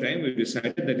point of time, we've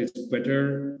decided that it's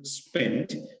better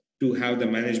spent to have the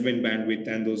management bandwidth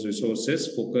and those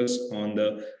resources focus on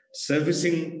the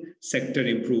servicing sector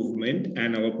improvement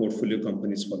and our portfolio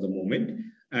companies for the moment.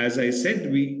 As I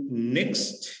said, we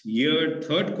next year,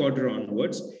 third quarter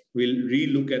onwards, we'll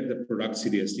relook at the product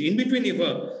seriously. In between, if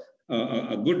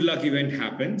a good luck event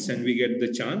happens and we get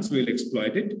the chance, we'll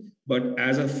exploit it. But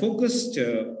as a focused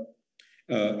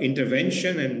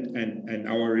intervention and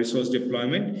our resource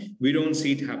deployment, we don't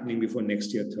see it happening before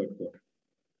next year, third quarter.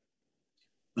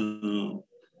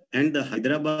 And the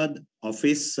Hyderabad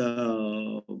office,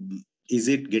 is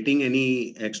it getting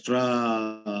any extra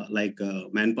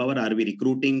manpower? Are we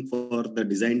recruiting for the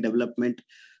design development?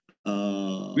 We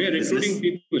are recruiting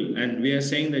people, and we are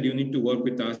saying that you need to work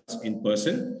with us in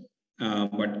person.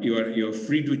 But you're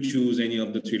free to choose any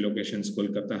of the 3 locations: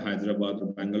 Kolkata, Hyderabad,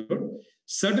 or Bangalore.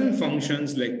 Certain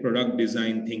functions like product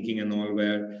design thinking and all,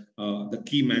 where the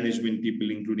key management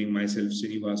people, including myself,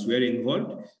 Srinivas, were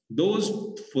involved, those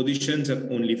positions are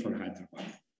only for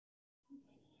Hyderabad.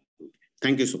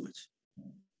 Thank you so much.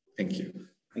 Thank you.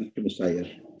 Thank you, Mr. Iyer.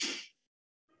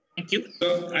 Thank you.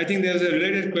 So I think there's a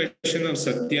related question of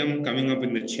Satyam coming up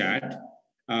in the chat.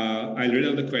 I'll read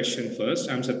out the question first.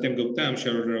 I'm Satyam Gupta. I'm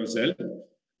shareholder of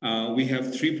Xel. We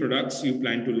have 3 products. You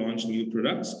plan to launch new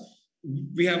products.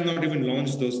 We have not even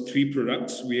launched those 3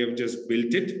 products. We have just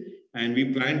built it, and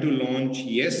we plan to launch,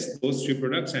 yes, those 3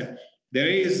 products. And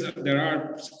there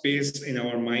are space in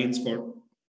our minds for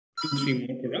 2-3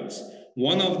 more products.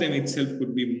 One of them itself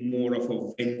could be more of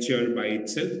a venture by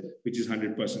itself, which is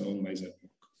 100% owned by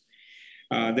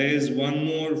Xelpmoc. There is one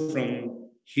more from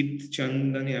Hit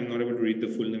Chandani. I'm not able to read the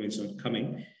full name. It's not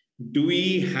coming. Do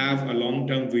we have a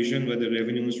long-term vision where the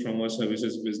revenues from our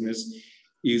services business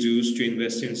is used to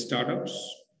invest in startups?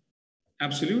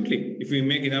 Absolutely. If we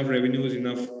make enough revenues,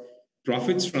 enough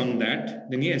profits from that,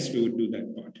 then yes, we would do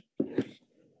that part.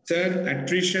 Third,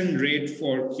 attrition rate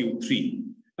for Q3.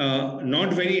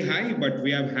 Not very high, but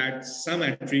we have had some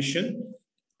attrition,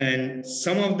 and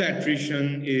some of the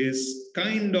attrition is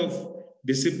kind of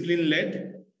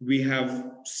discipline-led. We have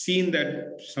seen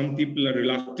that some people are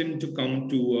reluctant to come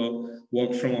to a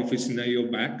work from office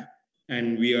scenario back,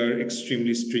 and we are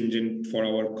extremely stringent for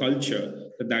our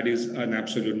culture that is an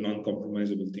absolute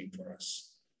non-compromisable thing for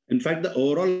us. In fact, the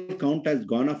overall count has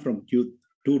gone up from Q2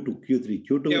 to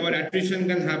Q3. Yeah, but attrition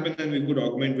can happen, and we could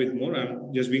augment with more.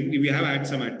 We have had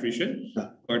some attrition,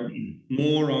 but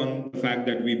more on the fact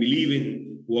that we believe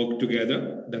in work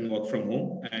together than work from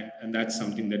home, and that's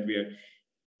something that we are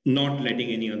not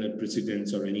letting any other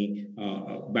precedents or any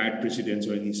bad precedents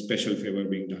or any special favor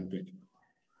being done to anyone.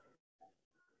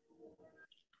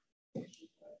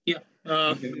 Yeah.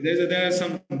 Okay. There are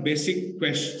some basic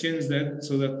questions there.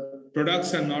 So the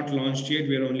products are not launched yet.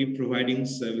 We are only providing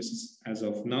services as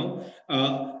of now.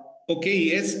 Okay,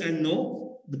 yes and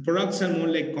no. The products are more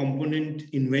like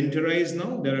component inventorized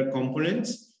now. There are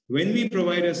components. When we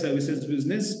provide a services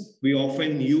business, we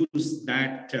often use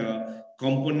that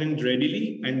component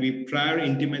readily, and we prior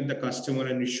intimate the customer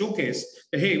and we showcase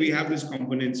that, hey, we have these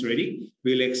components ready.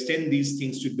 We'll extend these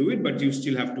things to do it, but you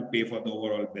still have to pay for the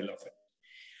overall bill of it.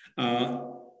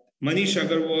 Manish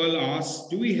Agarwal asks,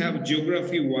 do we have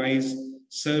geography-wise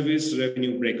service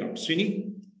revenue breakup?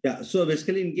 Srini? Yeah, so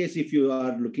basically, in case if you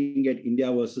are looking at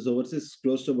India versus overseas,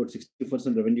 close to about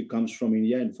 60% revenue comes from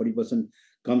India and 40%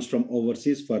 comes from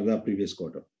overseas for the previous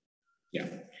quarter. Yeah.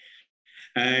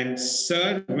 And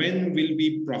sir, when will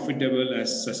be profitable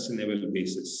as sustainable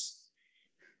basis?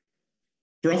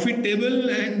 Profitable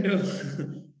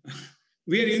and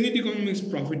we are unit economics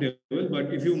profitable,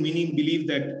 but if you believe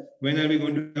that when are we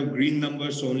going to have green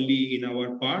numbers only in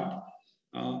our part,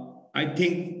 I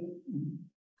think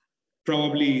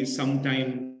probably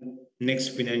sometime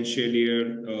next financial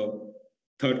year,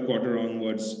 third quarter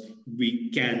onwards, we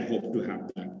can hope to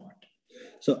have that part.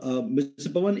 So, Mr.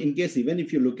 Pawan, in case even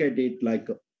if you look at it, like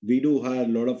we do hire a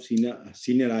lot of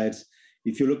senior hires.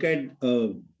 If you look at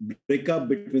breakup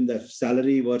between the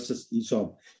salary versus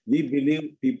ESOP, we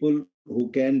believe people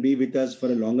who can be with us for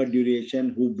a longer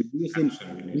duration, who believes in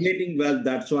creating wealth,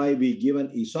 that's why we give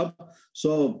an ESOP.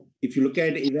 So if you look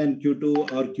at even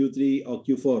Q2 or Q3 or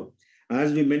Q4,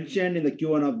 as we mentioned in the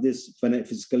Q1 of this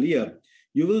fiscal year,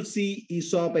 you will see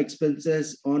ESOP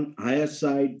expenses on higher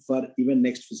side for even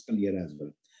next fiscal year as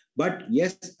well. But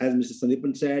yes, as Mr.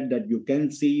 Sandeepan said, that you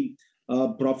can see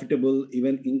profitable,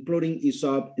 even including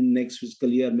ESOP in next fiscal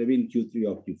year, maybe in Q3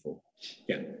 or Q4.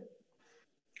 Yeah.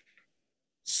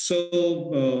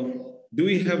 So, do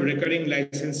we have recurring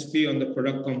license fee on the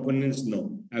product components?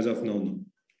 No, as of now, no.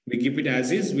 We keep it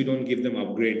as is. We don't give them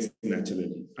upgrades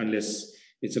naturally, unless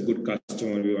it's a good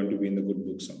customer we want to be in the good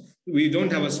books of. We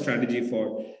don't have a strategy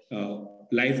for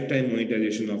lifetime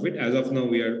monetization of it. As of now,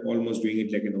 we are almost doing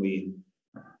it like an OEM.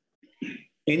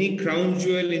 Any crown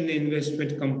jewel in the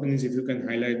investment companies, if you can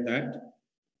highlight that?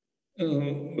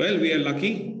 Well, we are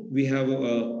lucky. We have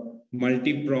a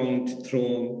multi-pronged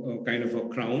throne kind of a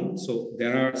crown. So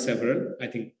there are several. I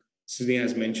think Srini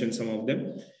has mentioned some of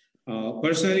them.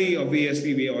 Personally,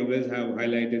 obviously, we always have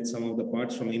highlighted some of the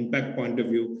parts from impact point of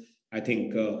view. I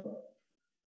think the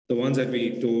ones that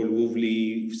we told,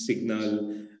 Woovly,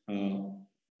 Signal,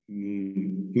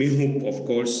 Mihoop, of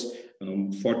course,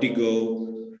 Fortigo,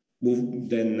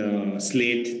 then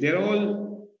Slate, they're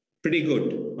all pretty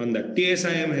good on that.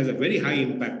 TSIM has a very high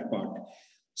impact part.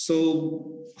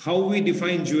 So how we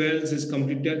define jewels is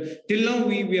completely, till now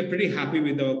we are pretty happy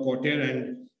with our quarter,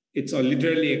 and it's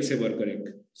literally ex-ever correct.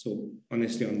 So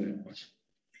honestly on that part.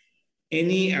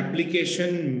 Any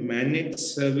application managed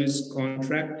service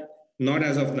contract? Not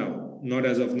as of now. Not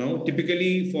as of now.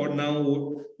 Typically for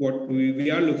now, what we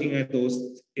are looking at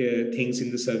those things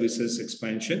in the services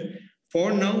expansion.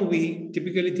 For now, we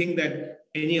typically think that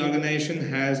any organization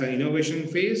has an innovation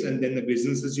phase and then the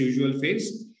business as usual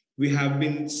phase. We have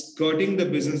been skirting the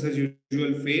business as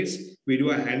usual phase. We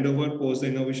do a handover post the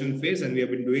innovation phase, and we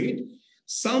have been doing it.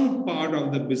 Some part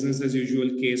of the business as usual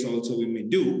case also we may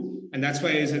do. And that's why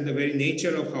I said the very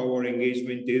nature of how our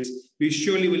engagement is, we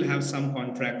surely will have some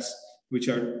contracts which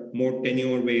are more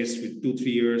tenure based with 2-3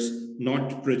 years,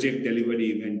 not project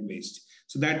delivery event based.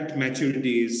 So that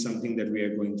maturity is something that we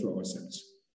are going through ourselves.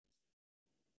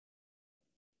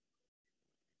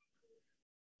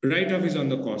 Write-off is on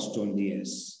the cost only,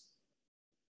 yes.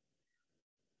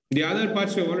 The other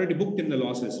parts we have already booked in the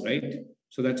losses, right?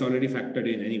 So that's already factored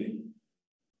in anyway.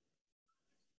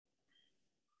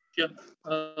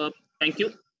 Sure. Thank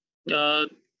you. The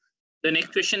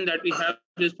next question that we have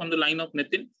is from the line of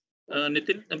Nitin.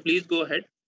 Nitin, please go ahead.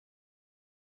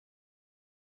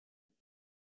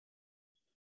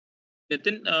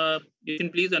 Nitin, you can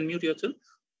please unmute yourself.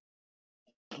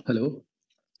 Hello.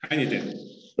 Hi, Nitin.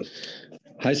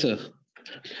 Hi, sir.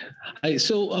 Hi.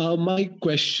 So my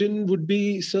question would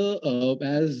be, sir,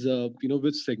 as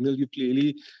with Signal, you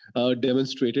clearly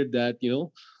demonstrated that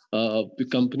the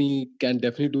company can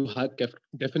definitely do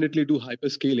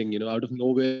hyperscaling. Out of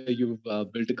nowhere, you've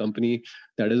built a company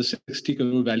that is a 60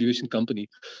 crore valuation company.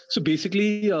 So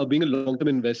basically, being a long-term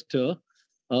investor,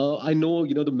 I know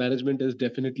the management is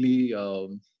definitely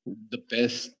the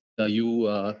best. And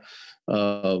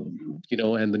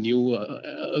the new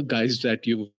guys that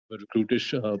you recruited,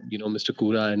 Mr.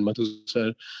 Kura and Madhu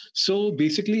sir. So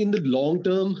basically, in the long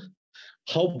term,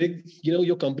 how big,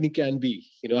 your company can be.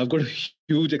 I've got a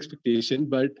huge expectation,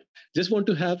 but just want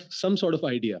to have some sort of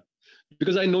idea,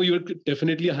 because I know you're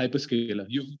definitely a hyperscaler.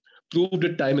 You've proved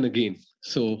it time and again.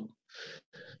 So.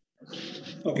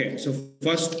 Okay, so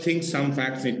first thing, some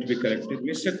facts need to be corrected.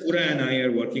 Mr. Kura and I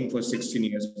are working for 16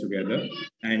 years together,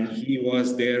 and he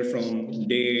was there from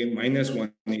day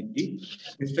 -180.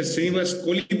 Mr. Srinivas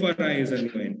Kolipara is a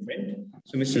new entrant.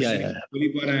 So Mr. Srinivas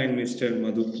Kolipara and Mr.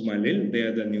 Madhu Kumalil, they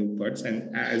are the new parts. And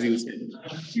as you said,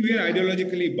 we are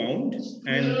ideologically bound,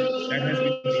 and that has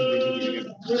been the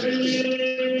main reason.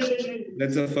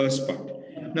 That's the first part.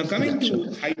 Now, coming to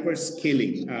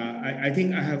hyperscaling, I think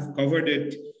I have covered it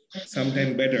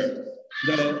sometime better.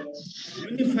 The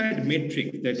unified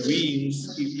metric that we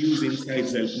use inside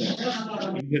Xelpmoc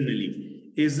internally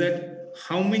is that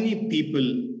how many people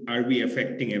are we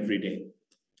affecting every day?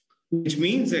 Which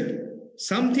means that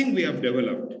something we have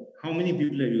developed, how many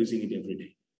people are using it every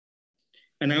day?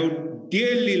 And I would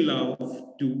dearly love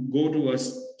to go to a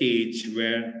stage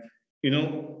where,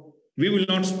 we will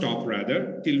not stop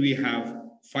rather till we have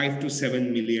 5 to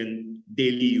 7 million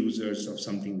daily users of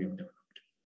something we have developed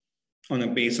on a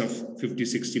base of 50,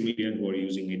 60 million who are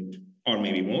using it, or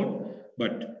maybe more.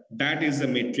 But that is the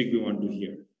metric we want to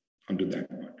hear onto that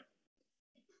part.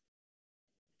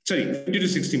 Sorry, 50 to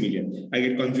 60 million. I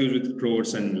get confused with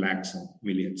crores and lakhs and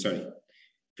millions. Sorry,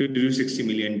 50 to 60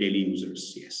 million daily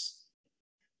users. Yes.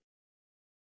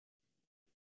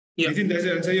 Yeah. I think does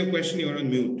it answer your question? You're on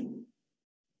mute.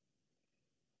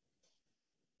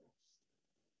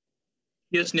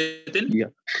 Yes, Nitin.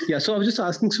 Yeah. So I was just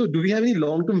asking, so do we have any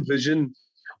long-term vision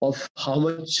of how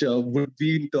much would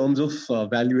be in terms of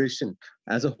valuation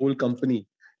as a whole company?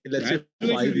 Let's say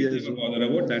 5 years. Bother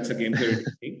about, that's a game theory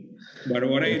thing. But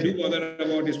what I do bother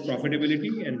about is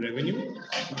profitability and revenue.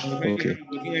 If I'm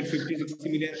looking at 50, 60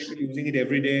 million people using it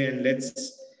every day, and let's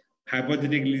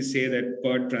hypothetically say that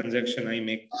per transaction I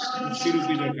make 50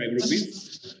 rupees or 5 rupees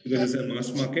because it's a mass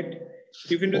market,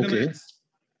 you can do the maths.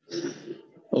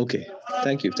 Okay.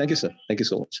 Thank you. Thank you, sir. Thank you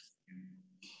so much.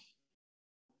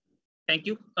 Thank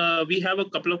you. We have a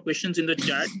couple of questions in the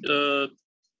chat.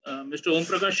 Mr. Om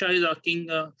Prakash Shah is asking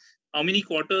how many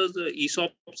quarters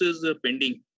ESOPs is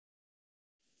pending?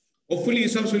 Hopefully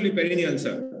ESOPs will be perennial,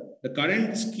 sir. The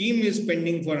current scheme is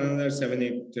pending for another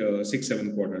 6,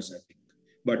 7 quarters, I think.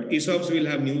 But ESOPs will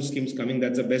have new schemes coming.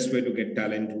 That's the best way to get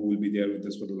talent who will be there with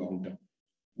us for the long term.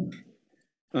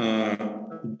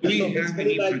 Do we have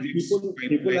any projects?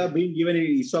 People have been given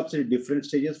ESOPs at different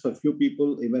stages. For few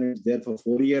people, even it's there for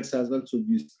 4 years as well. So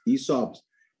these ESOPs,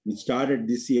 which started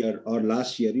this year or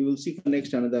last year, you will see for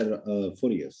next another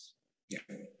 4 years. Yeah.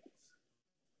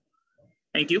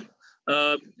 Thank you.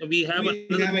 We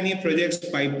have any projects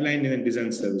pipeline in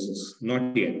design services?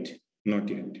 Not yet. Not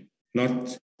yet.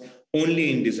 Not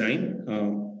only in design,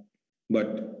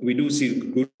 but we do see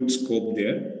good scope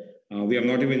there. We have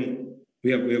not even.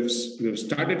 We have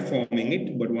started forming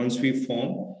it, but once we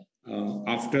form,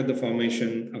 after the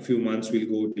formation, a few months we'll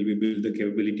go till we build the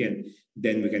capability, and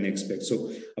then we can expect.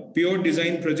 So a pure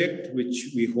design project,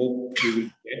 which we hope we will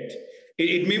get.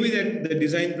 It may be that the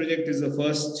design project is the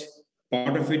first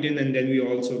part of it, and then we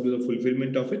also do the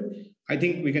fulfillment of it. I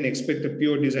think we can expect a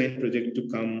pure design project to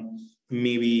come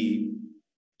maybe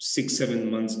 6, 7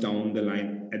 months down the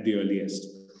line at the earliest.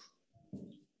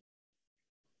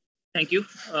 Thank you.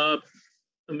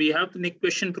 We have the next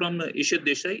question from Ishit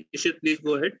Desai. Ishit, please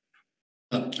go ahead.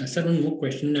 Sir, one more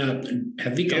question.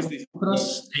 Have we come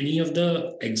across any of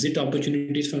the exit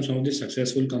opportunities from some of the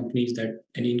successful companies that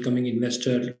any incoming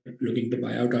investor looking to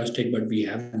buy out our stake, but we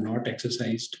have not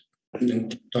exercised,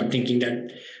 thinking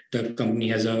that the company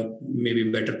has a maybe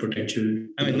better potential?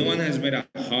 I mean, no one has made a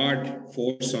hard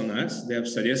force on us. They have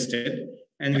suggested,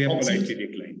 and we have politely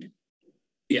declined.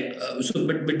 Yeah,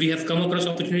 but we have come across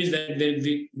opportunities that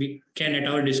we can, at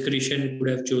our discretion, could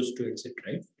have chose to exit,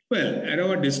 right? Well, at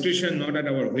our discretion, not at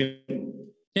our whim.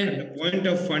 Yeah. At the point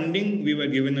of funding, we were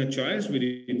given a choice. We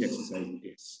didn't exercise it.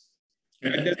 Yes.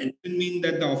 That doesn't mean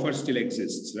that the offer still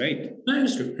exists, right?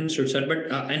 Understood, sir. But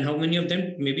and how many of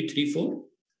them? Maybe 3, 4.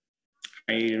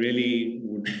 I really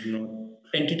would not.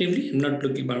 Tentatively, I'm not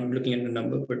looking at the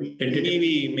number, but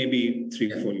tentatively, maybe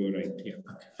 3, 4. You're right. Yeah.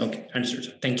 Okay. Understood,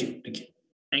 sir. Thank you.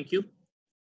 Thank you.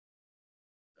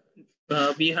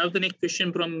 We have the next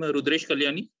question from Rudresh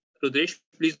Kalyani. Rudresh,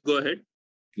 please go ahead.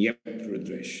 Yep,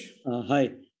 Rudresh.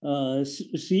 Hi.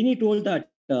 Srini told that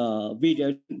we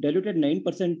diluted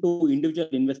 9% to individual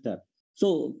investor.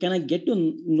 So can I get to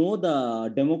know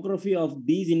the demography of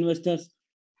these investors?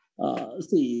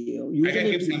 Usually, I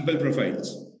can give sample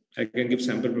profiles.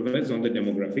 On the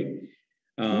demography.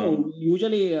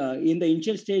 Usually in the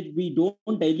initial stage, we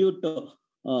don't dilute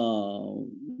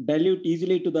dilute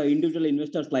easily to the individual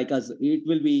investors like us. It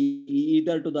will be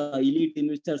either to the elite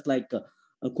investors like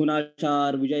Kunal Shah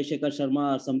or Vijay Shekhar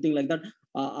Sharma or something like that.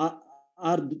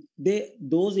 Are they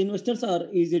those investors, or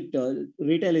is it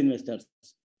retail investors?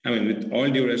 I mean, with all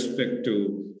due respect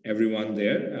to everyone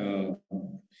there,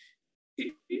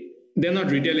 they're not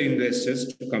retail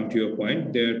investors, to come to your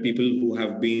point. They're people who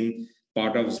have been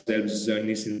part of Xelp's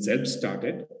journey since Xelp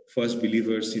started, first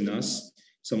believers in us,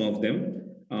 some of them,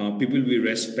 people we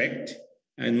respect,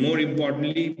 and more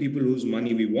importantly, people whose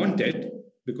money we wanted,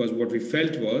 because what we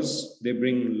felt was they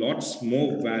bring lots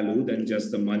more value than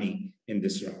just the money in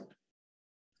this round.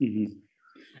 Mm-hmm.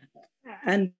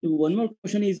 And one more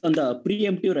question is on the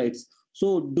preemptive rights.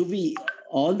 So do we,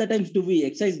 all the times, do we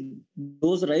exercise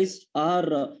those rights,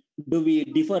 or do we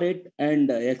defer it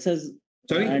and exercise?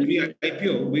 Sorry, and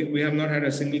IPO, we have not had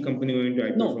a single company going to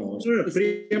IPO from us.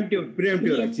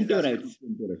 Preemptive rights.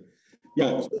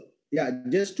 Yeah, yeah.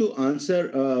 Just to answer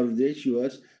the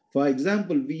issuers, for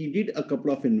example, we did a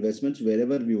couple of investments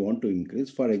wherever we want to increase.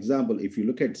 For example, if you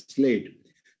look at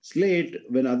Slate,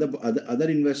 when other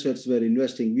investors were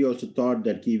investing, we also thought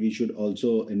that we should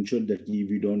also ensure that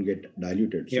we don't get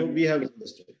diluted. So we have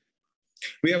invested.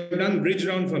 We have done bridge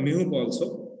round for Mihoop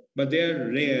also, but they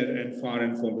are rare and far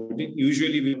and forwarding.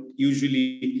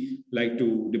 We like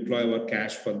to deploy our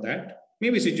cash for that.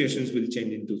 Maybe situations will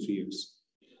change in 2-3 years.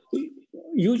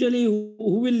 Usually,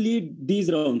 who will lead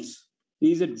these rounds?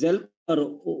 Is it Xelp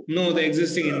or no? The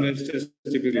existing investors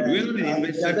typically.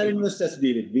 The other investors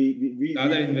lead it.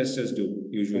 Other investors do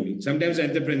usually. Okay. Sometimes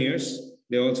entrepreneurs,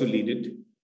 they also lead it.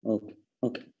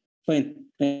 Okay. Fine.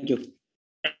 Thank you.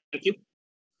 Thank you.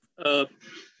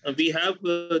 We have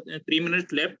 3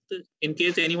 minutes left. In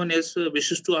case anyone else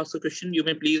wishes to ask a question, you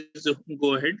may please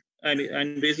go ahead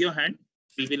and raise your hand.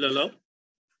 We will allow.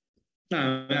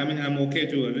 I mean, I'm okay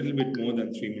to a little bit more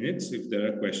than 3 minutes if there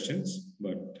are questions,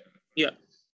 but yeah,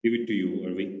 give it to you,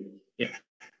 Arvi. Yeah.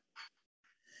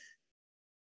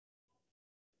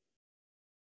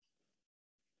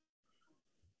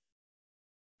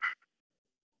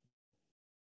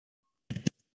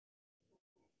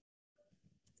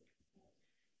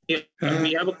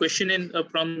 We have a question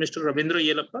from Mr. Ravindra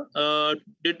Yelappa.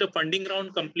 Did the funding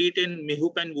round complete in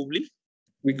Mihoop and Woobly?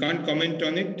 We can't comment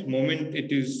on it. Moment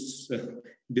it is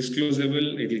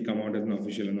disclosable, it will come out as an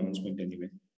official announcement anyway.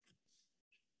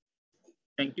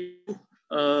 Thank you.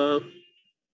 Mr.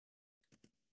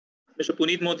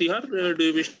 Puneet Motihar, do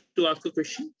you wish to ask a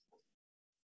question?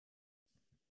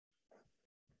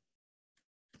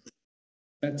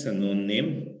 That's a known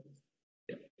name.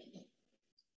 Yeah.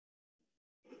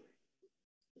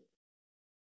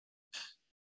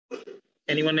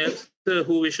 Anyone else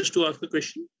who wishes to ask a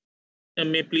question?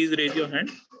 May please raise your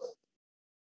hand.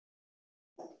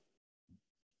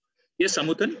 Yes,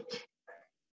 Samuthan.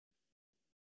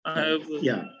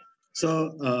 Yeah.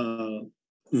 So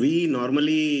we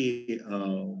normally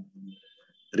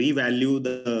revalue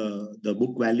the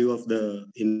book value of the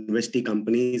investee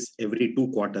companies every 2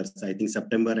 quarters, I think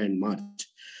September and March.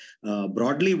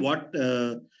 Broadly, what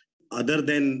other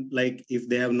than like if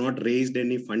they have not raised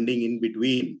any funding in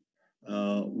between,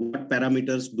 what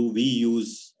parameters do we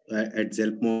use at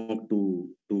Xelpmoc to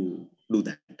do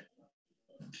that?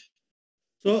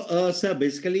 So, sir,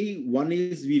 basically, one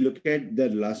is we look at the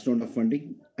last round of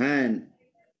funding, and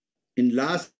in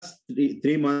last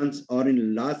 3 months or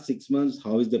in last 6 months,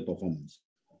 how is the performance?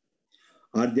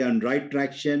 Are they on right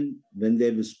traction when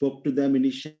they spoke to them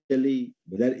initially?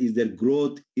 Whether is there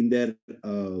growth in their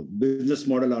business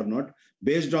model or not?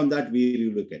 Based on that,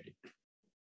 we look at it.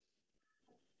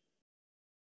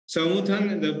 So,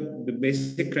 Muthan, the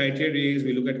basic criteria is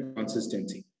we look at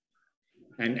consistency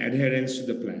and adherence to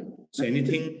the plan. So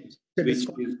anything which is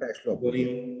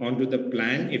going onto the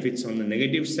plan, if it's on the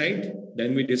negative side,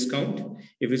 then we discount.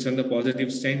 If it's on the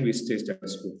positive side, we stay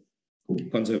status quo,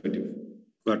 conservative.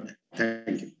 Good.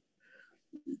 Thank you.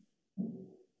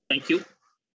 Thank you.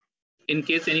 In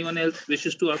case anyone else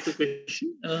wishes to ask a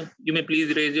question, you may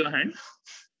please raise your hand.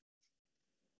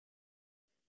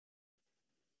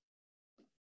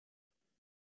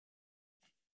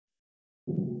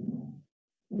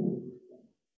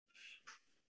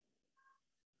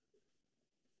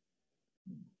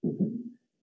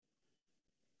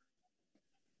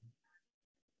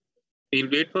 We'll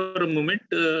wait for a moment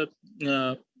for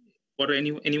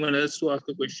anyone else to ask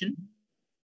a question.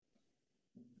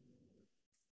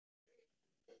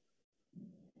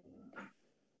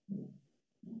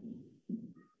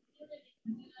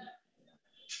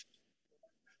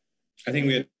 I think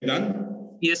we are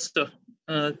done. Yes, sir.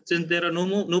 Since there are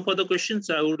no further questions,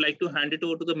 I would like to hand it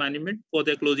over to the management for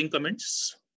their closing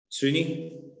comments.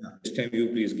 Srini, this time you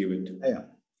please give it.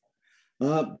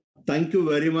 Thank you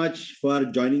very much for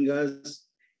joining us.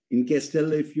 In case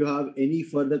still, if you have any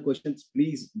further questions,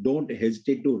 please don't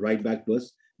hesitate to write back to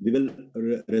us. We will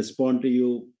respond to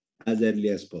you as early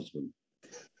as possible.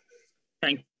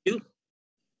 Thank you.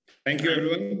 Thank you,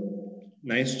 everyone.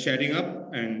 Nice chatting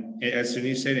up. And as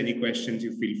Srini said, any questions,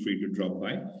 you feel free to drop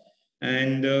by.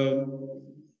 And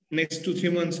next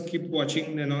 2-3 months, keep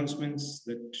watching the announcements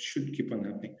that should keep on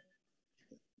happening.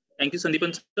 Thank you,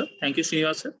 Sandeepan sir. Thank you,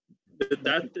 Srinivas sir. With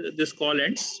that, this call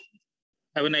ends.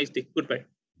 Have a nice day. Goodbye.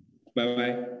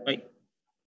 Bye-bye. Bye.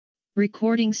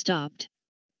 Recording stopped.